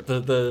the third part.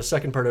 The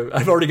second part of...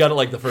 I've already got it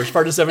like the first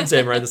part is Seven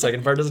Samurai, the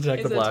second part is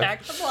Attack the Block.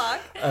 Attack the Block.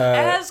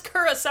 As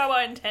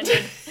Kurosawa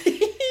intended.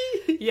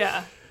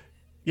 Yeah.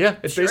 Yeah,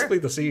 it's basically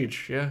the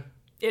siege, yeah.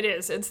 It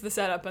is. It's the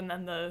setup and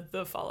then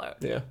the fallout.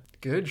 Yeah.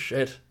 Good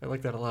shit. I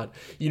like that a lot.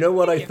 You know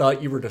what I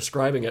thought you were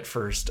describing at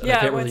first? And I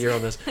can't really hear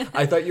on this.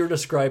 I thought you were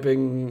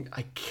describing...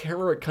 I can't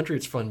remember what country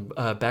it's from.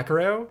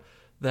 Bacurau?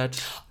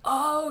 That...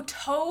 Oh,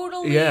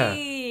 totally. Yeah.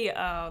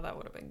 Oh, that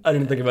would have been good. I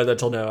didn't think about that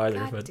till now either.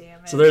 God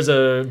damn it. So there's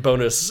a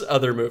bonus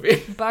other movie.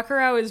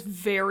 Bacurau is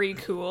very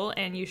cool,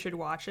 and you should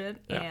watch it.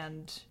 Yeah.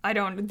 And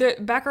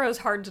Bacurau is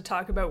hard to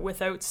talk about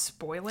without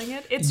spoiling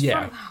it. It's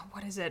from...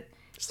 what is it?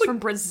 It's from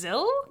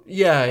Brazil?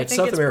 Yeah, it's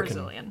South it's American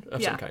Brazilian.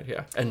 of some kind,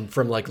 yeah. And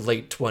from like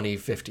late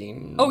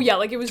 2015. Oh, yeah,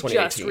 like it was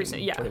just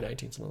recent. Yeah.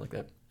 2019, something like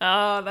that.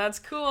 Oh, that's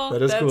cool.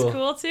 That is That's cool.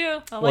 cool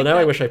too. Well, now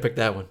I wish I picked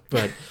that one,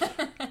 but...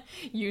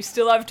 You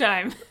still have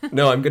time.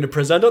 No, I'm going to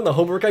present on the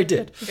homework I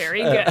did.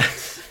 Very good.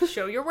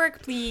 Show your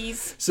work,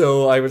 please.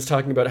 So I was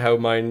talking about how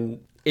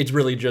mine... It's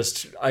really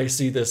just, I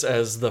see this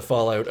as the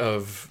fallout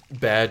of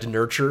bad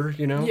nurture,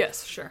 you know?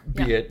 Yes, sure.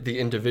 Be it the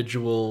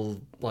individual,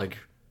 like...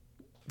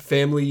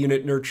 family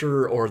unit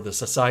nurture or the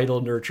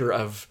societal nurture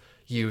of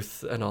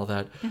youth and all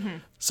that.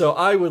 So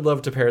I would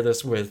love to pair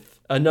this with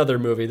another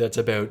movie that's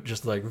about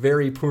just like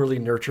very poorly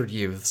nurtured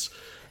youths.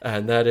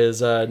 And that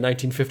is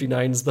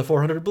 1959's The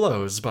 400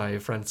 Blows by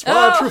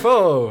Francois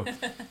Truffaut.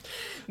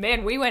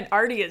 Man, we went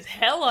arty as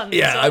hell on this.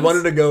 Yeah, I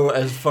wanted to go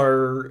as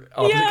far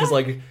opposite because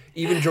like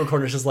even Joe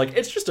Cornish is like,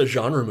 it's just a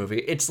genre movie.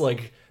 It's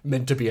like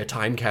meant to be a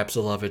time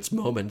capsule of its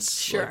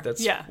moments. Sure. Like,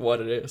 that's what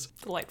it is.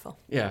 Delightful.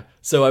 Yeah.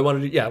 So I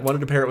wanted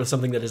to pair it with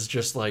something that is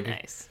just like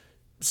Nice.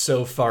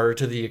 so far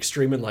to the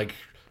extreme, and like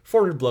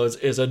 400 Blows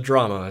is a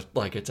drama.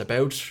 Like it's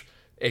about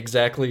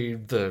exactly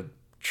the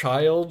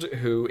child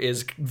who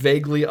is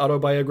vaguely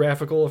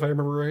autobiographical, if I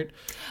remember right.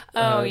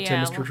 Oh, To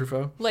yeah. Mr.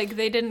 Truffaut. Like,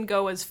 they didn't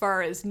go as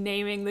far as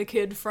naming the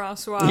kid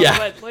Francois, Yeah.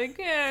 but, like,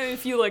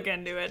 if you look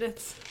into it,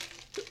 it's...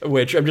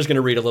 Which I'm just going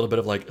to read a little bit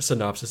of like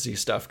synopsis-y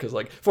stuff because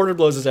like 400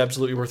 Blows is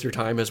absolutely worth your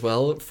time as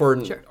well. For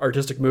an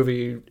artistic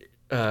movie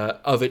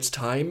of its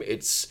time,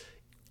 it's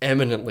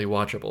eminently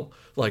watchable.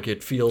 Like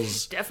it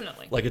feels...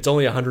 Definitely. Like it's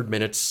only 100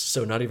 minutes,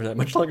 so not even that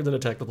much longer than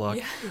Attack the Block.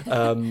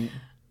 Yeah.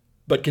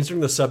 But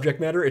considering the subject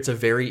matter, it's a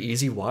very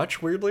easy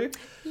watch, weirdly.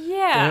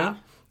 Yeah.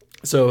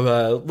 So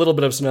a little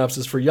bit of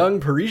synopsis for young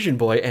Parisian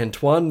boy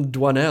Antoine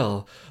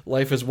Douanel.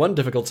 Life is one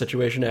difficult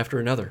situation after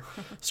another.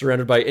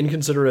 Surrounded by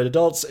inconsiderate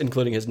adults,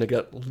 including his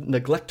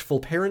neglectful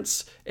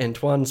parents,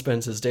 Antoine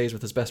spends his days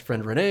with his best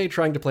friend René,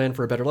 trying to plan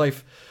for a better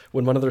life.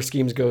 When one of their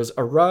schemes goes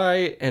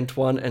awry,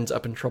 Antoine ends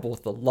up in trouble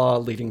with the law,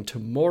 leading to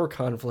more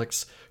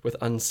conflicts with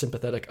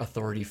unsympathetic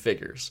authority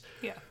figures.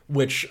 Yeah.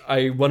 Which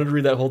I wanted to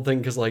read that whole thing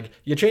because, like,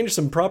 you change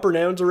some proper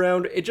nouns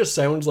around, it just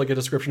sounds like a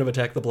description of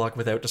Attack the Block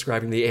without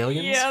describing the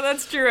aliens. Yeah,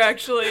 that's true,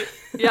 actually.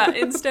 Yeah,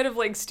 instead of,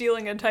 like,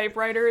 stealing a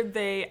typewriter,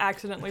 they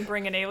accidentally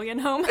bring an alien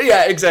home.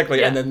 Yeah,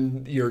 exactly. Yeah. And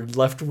then you're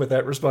left with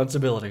that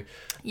responsibility.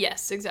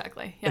 Yes,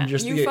 exactly. Yeah,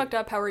 just you fucked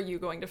up, how are you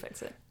going to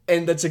fix it?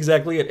 And that's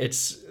exactly it.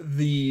 It's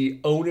the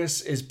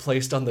onus is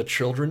placed on the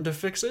children to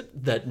fix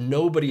it, that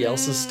nobody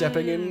else is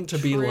stepping in to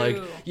be like,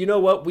 you know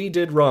what, we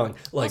did wrong.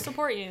 Like, I'll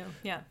support you,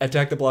 yeah.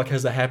 Attack the Block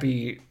has the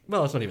happy,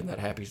 well, it's not even that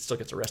happy, he still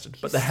gets arrested,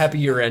 but the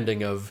happier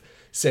ending of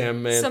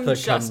Samantha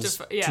comes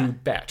to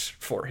bat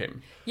for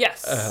him.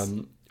 Yes.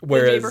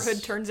 Whereas, the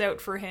neighborhood turns out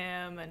for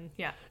him, and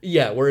yeah.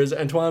 Yeah, whereas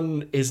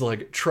Antoine is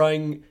like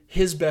trying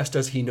his best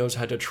as he knows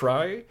how to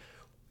try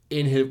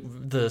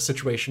in the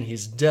situation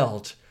he's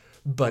dealt,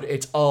 but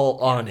it's all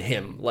on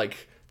him.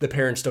 Like, the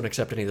parents don't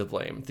accept any of the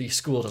blame. The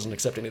school doesn't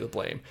accept any of the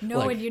blame. No,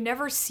 like, and you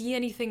never see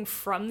anything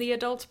from the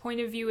adult's point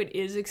of view. It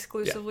is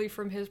exclusively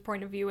from his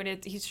point of view,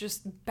 and he's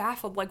just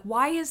baffled. Like,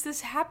 why is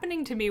this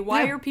happening to me?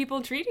 Why are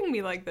people treating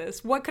me like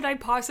this? What could I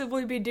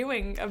possibly be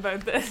doing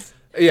about this?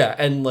 Yeah,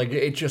 and like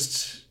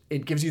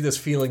it gives you this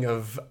feeling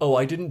of, oh,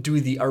 I didn't do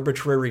the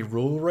arbitrary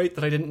rule right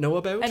that I didn't know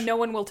about. And no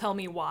one will tell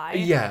me why.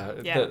 Yeah.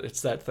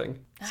 It's that thing.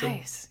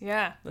 Nice,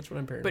 yeah. That's what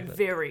I'm pairing But with.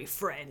 very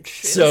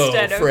French. So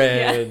instead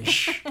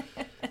French. Yeah.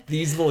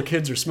 These little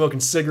kids are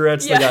smoking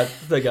cigarettes. Yeah.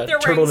 They got They're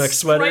turtleneck wearing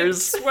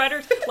sweaters.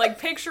 sweaters. Like,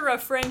 picture a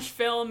French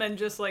film and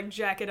just, like,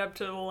 jack it up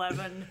to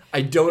 11.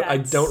 I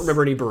don't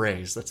remember any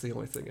berets. That's the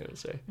only thing I would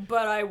say.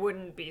 But I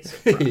wouldn't be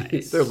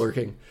surprised. They're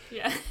lurking.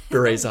 Yeah.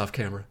 Berets off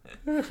camera.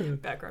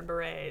 Background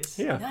berets.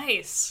 Yeah.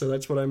 Nice. So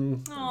that's what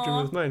I'm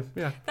doing with mine.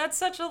 Yeah. That's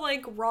such a,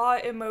 like, raw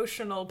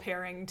emotional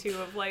pairing, too,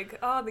 of, like,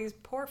 oh, these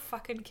poor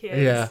fucking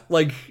kids. Yeah.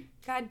 Like...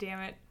 God damn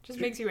it. Just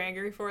makes you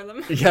angry for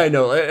them. Yeah, I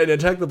know. And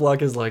Attack the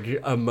Block is,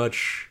 like, a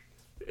much...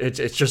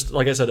 It's just,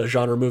 like I said, a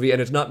genre movie, and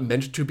it's not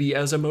meant to be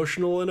as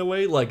emotional in a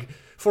way. Like,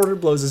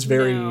 400 Blows is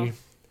very... No.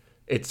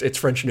 It's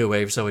French New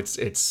Wave, so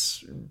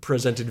it's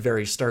presented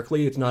very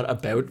starkly. It's not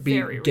about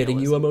getting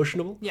you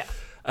emotional. Yeah.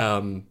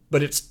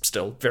 But it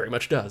still very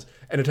much does.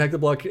 And Attack the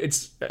Block,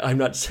 I'm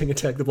not saying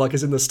Attack the Block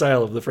is in the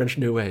style of the French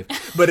New Wave,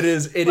 but it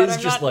is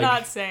just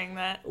not saying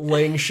that.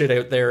 laying shit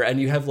out there, and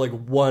you have like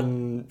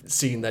one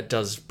scene that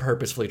does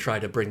purposefully try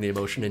to bring the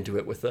emotion into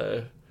it with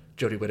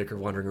Jodie Whittaker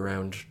wandering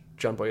around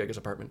John Boyega's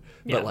apartment.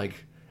 Yeah. But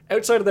like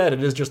outside of that,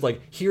 it is just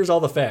like, here's all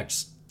the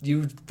facts.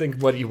 You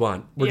think what you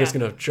want. We're just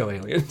going to show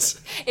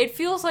aliens. It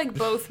feels like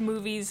both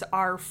movies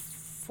are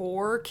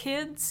for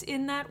kids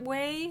in that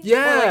way.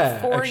 Yeah, or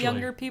like for actually.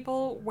 younger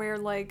people, where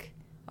like,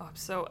 oh, I'm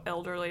so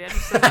elderly. I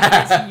just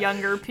said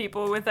younger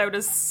people without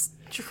a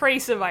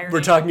trace of irony.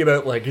 We're talking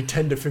about like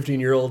 10 to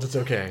 15-year-olds. It's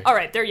okay. All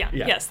right, they're young.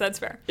 Yeah. Yes, that's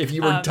fair. If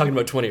you were talking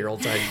about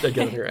 20-year-olds, I'd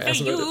get on your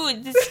ass about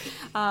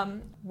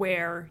it.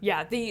 Where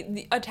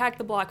the Attack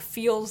the Block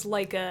feels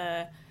like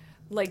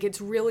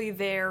it's really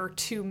there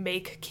to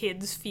make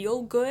kids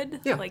feel good.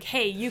 Yeah. Like,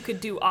 hey, you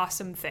could do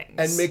awesome things.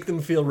 And make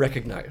them feel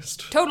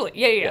recognized. Totally.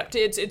 Yeah.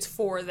 It's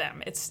for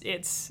them.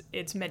 It's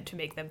meant to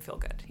make them feel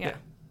good. Yeah.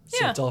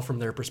 So it's all from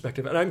their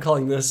perspective. And I'm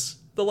calling this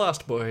The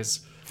Lost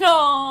Boys.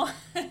 Oh,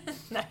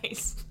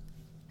 nice.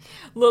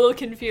 Little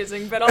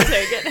confusing, but I'll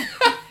take it.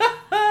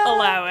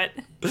 Allow it.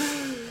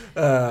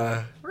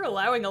 We're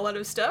allowing a lot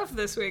of stuff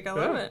this week. I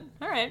love it.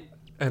 All right.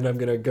 And I'm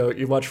going to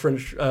you watch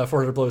French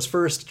 400 Blows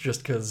first,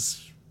 just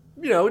because,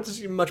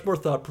 it's much more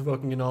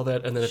thought-provoking and all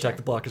that, and then Attack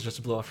the Block is just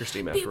to blow off your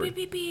steam afterward.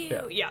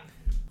 Yeah.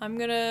 I'm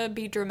going to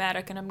be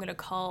dramatic, and I'm going to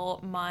call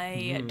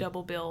my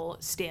double bill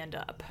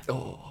stand-up.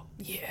 Oh.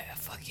 Yeah,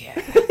 fuck yeah.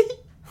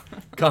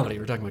 Comedy.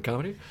 We're talking about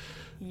comedy?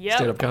 Yep.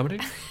 Stand-up comedy?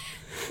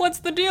 What's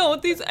the deal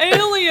with these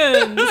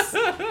aliens?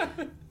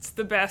 It's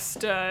the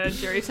best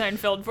Jerry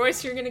Seinfeld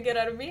voice you're going to get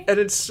out of me. And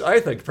it's, I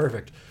think,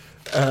 perfect.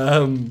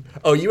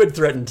 You had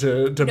threatened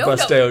to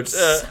bust out.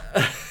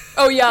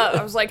 Oh, yeah.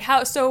 I was like,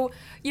 how? So,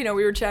 we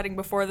were chatting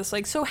before this,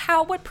 like, so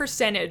what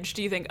percentage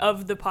do you think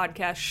of the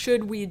podcast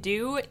should we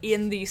do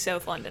in the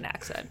South London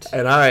accent?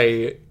 And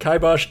I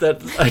kiboshed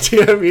that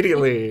idea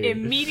immediately.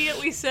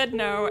 Immediately said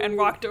no and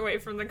walked away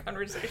from the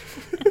conversation.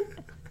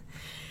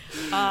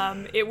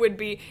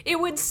 It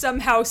would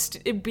somehow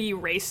be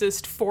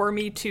racist for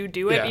me to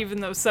do it, even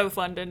though South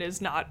London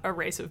is not a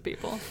race of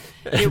people.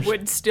 It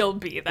would still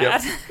be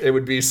that. Yep. It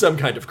would be some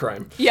kind of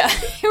crime. Yeah,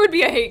 it would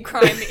be a hate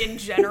crime in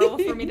general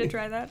for me to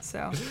try that,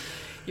 so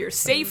you're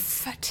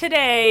safe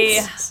today,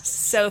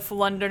 South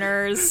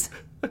Londoners.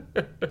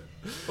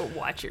 But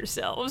watch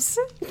yourselves.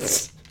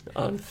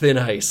 On thin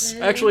ice.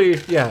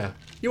 Actually, yeah,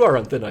 you are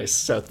on thin ice,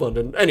 South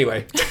London.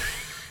 Anyway.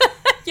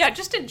 Yeah,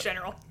 just in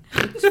general.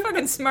 Just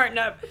fucking smarten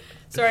up.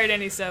 Sorry to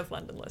any South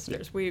London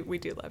listeners. We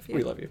do love you.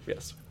 We love you,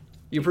 yes.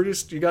 You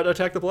got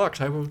Attack the Blocks.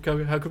 How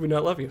could we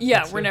not love you?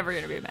 Yeah, we're never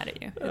going to be mad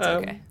at you. It's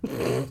okay.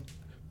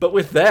 But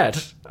with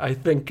that, I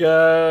think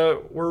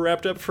we're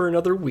wrapped up for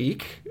another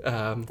week.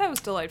 That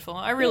was delightful.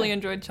 I really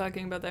enjoyed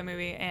talking about that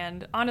movie,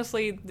 and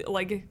honestly,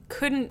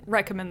 couldn't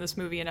recommend this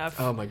movie enough.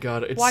 Oh my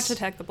god, watch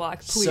Attack the Block,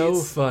 please. So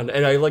fun,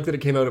 and I like that it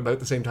came out about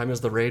the same time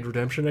as The Raid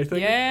Redemption. I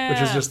think, yeah,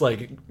 which is just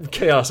like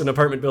chaos in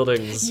apartment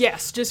buildings.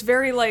 Yes, just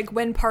very like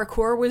when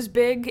parkour was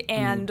big,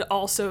 and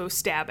also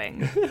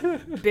stabbing,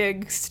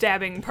 big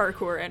stabbing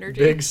parkour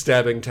energy, big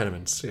stabbing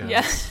tenements. Yeah,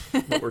 yeah.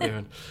 What we're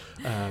doing.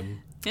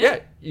 Yeah,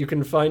 you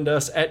can find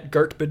us at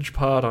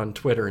GartBagePod on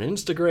Twitter and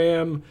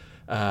Instagram.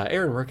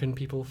 Aaron, where can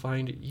people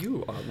find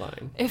you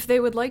online? If they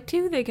would like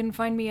to, they can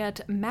find me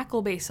at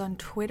Maclebase on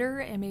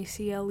Twitter,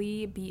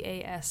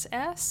 MACLEBASS.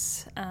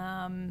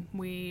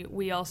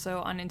 We also,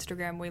 on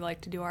Instagram, we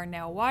like to do our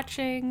Now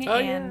Watching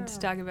and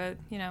talk about,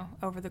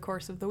 over the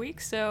course of the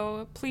week.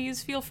 So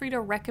please feel free to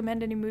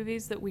recommend any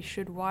movies that we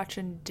should watch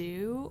and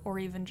do, or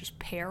even just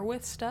pair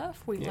with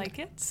stuff. We like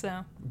it,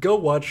 so. Go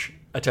watch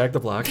Attack the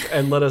Block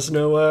and let us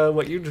know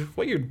what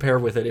you'd pair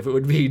with it, if it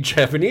would be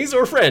Japanese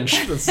or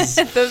French. Those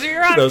are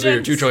your options. Those are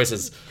your two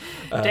choices.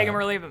 Take them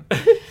or leave them.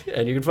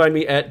 And you can find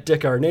me at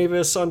Dick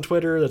Arnavis on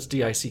Twitter. That's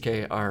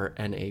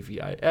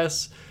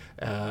DICKRNAVIS.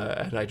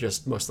 And I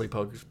just mostly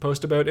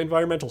post about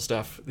environmental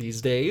stuff these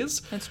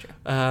days. That's true.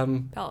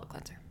 Palate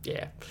cleanser.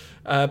 Yeah.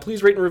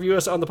 Please rate and review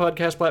us on the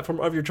podcast platform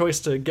of your choice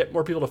to get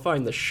more people to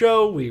find the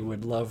show. We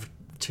would love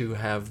to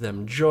have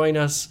them join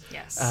us.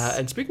 Yes.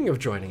 And speaking of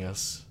joining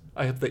us,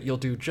 I hope that you'll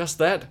do just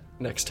that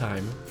next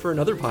time for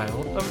another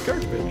pile of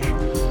garbage.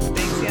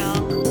 Thanks,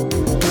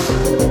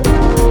 y'all.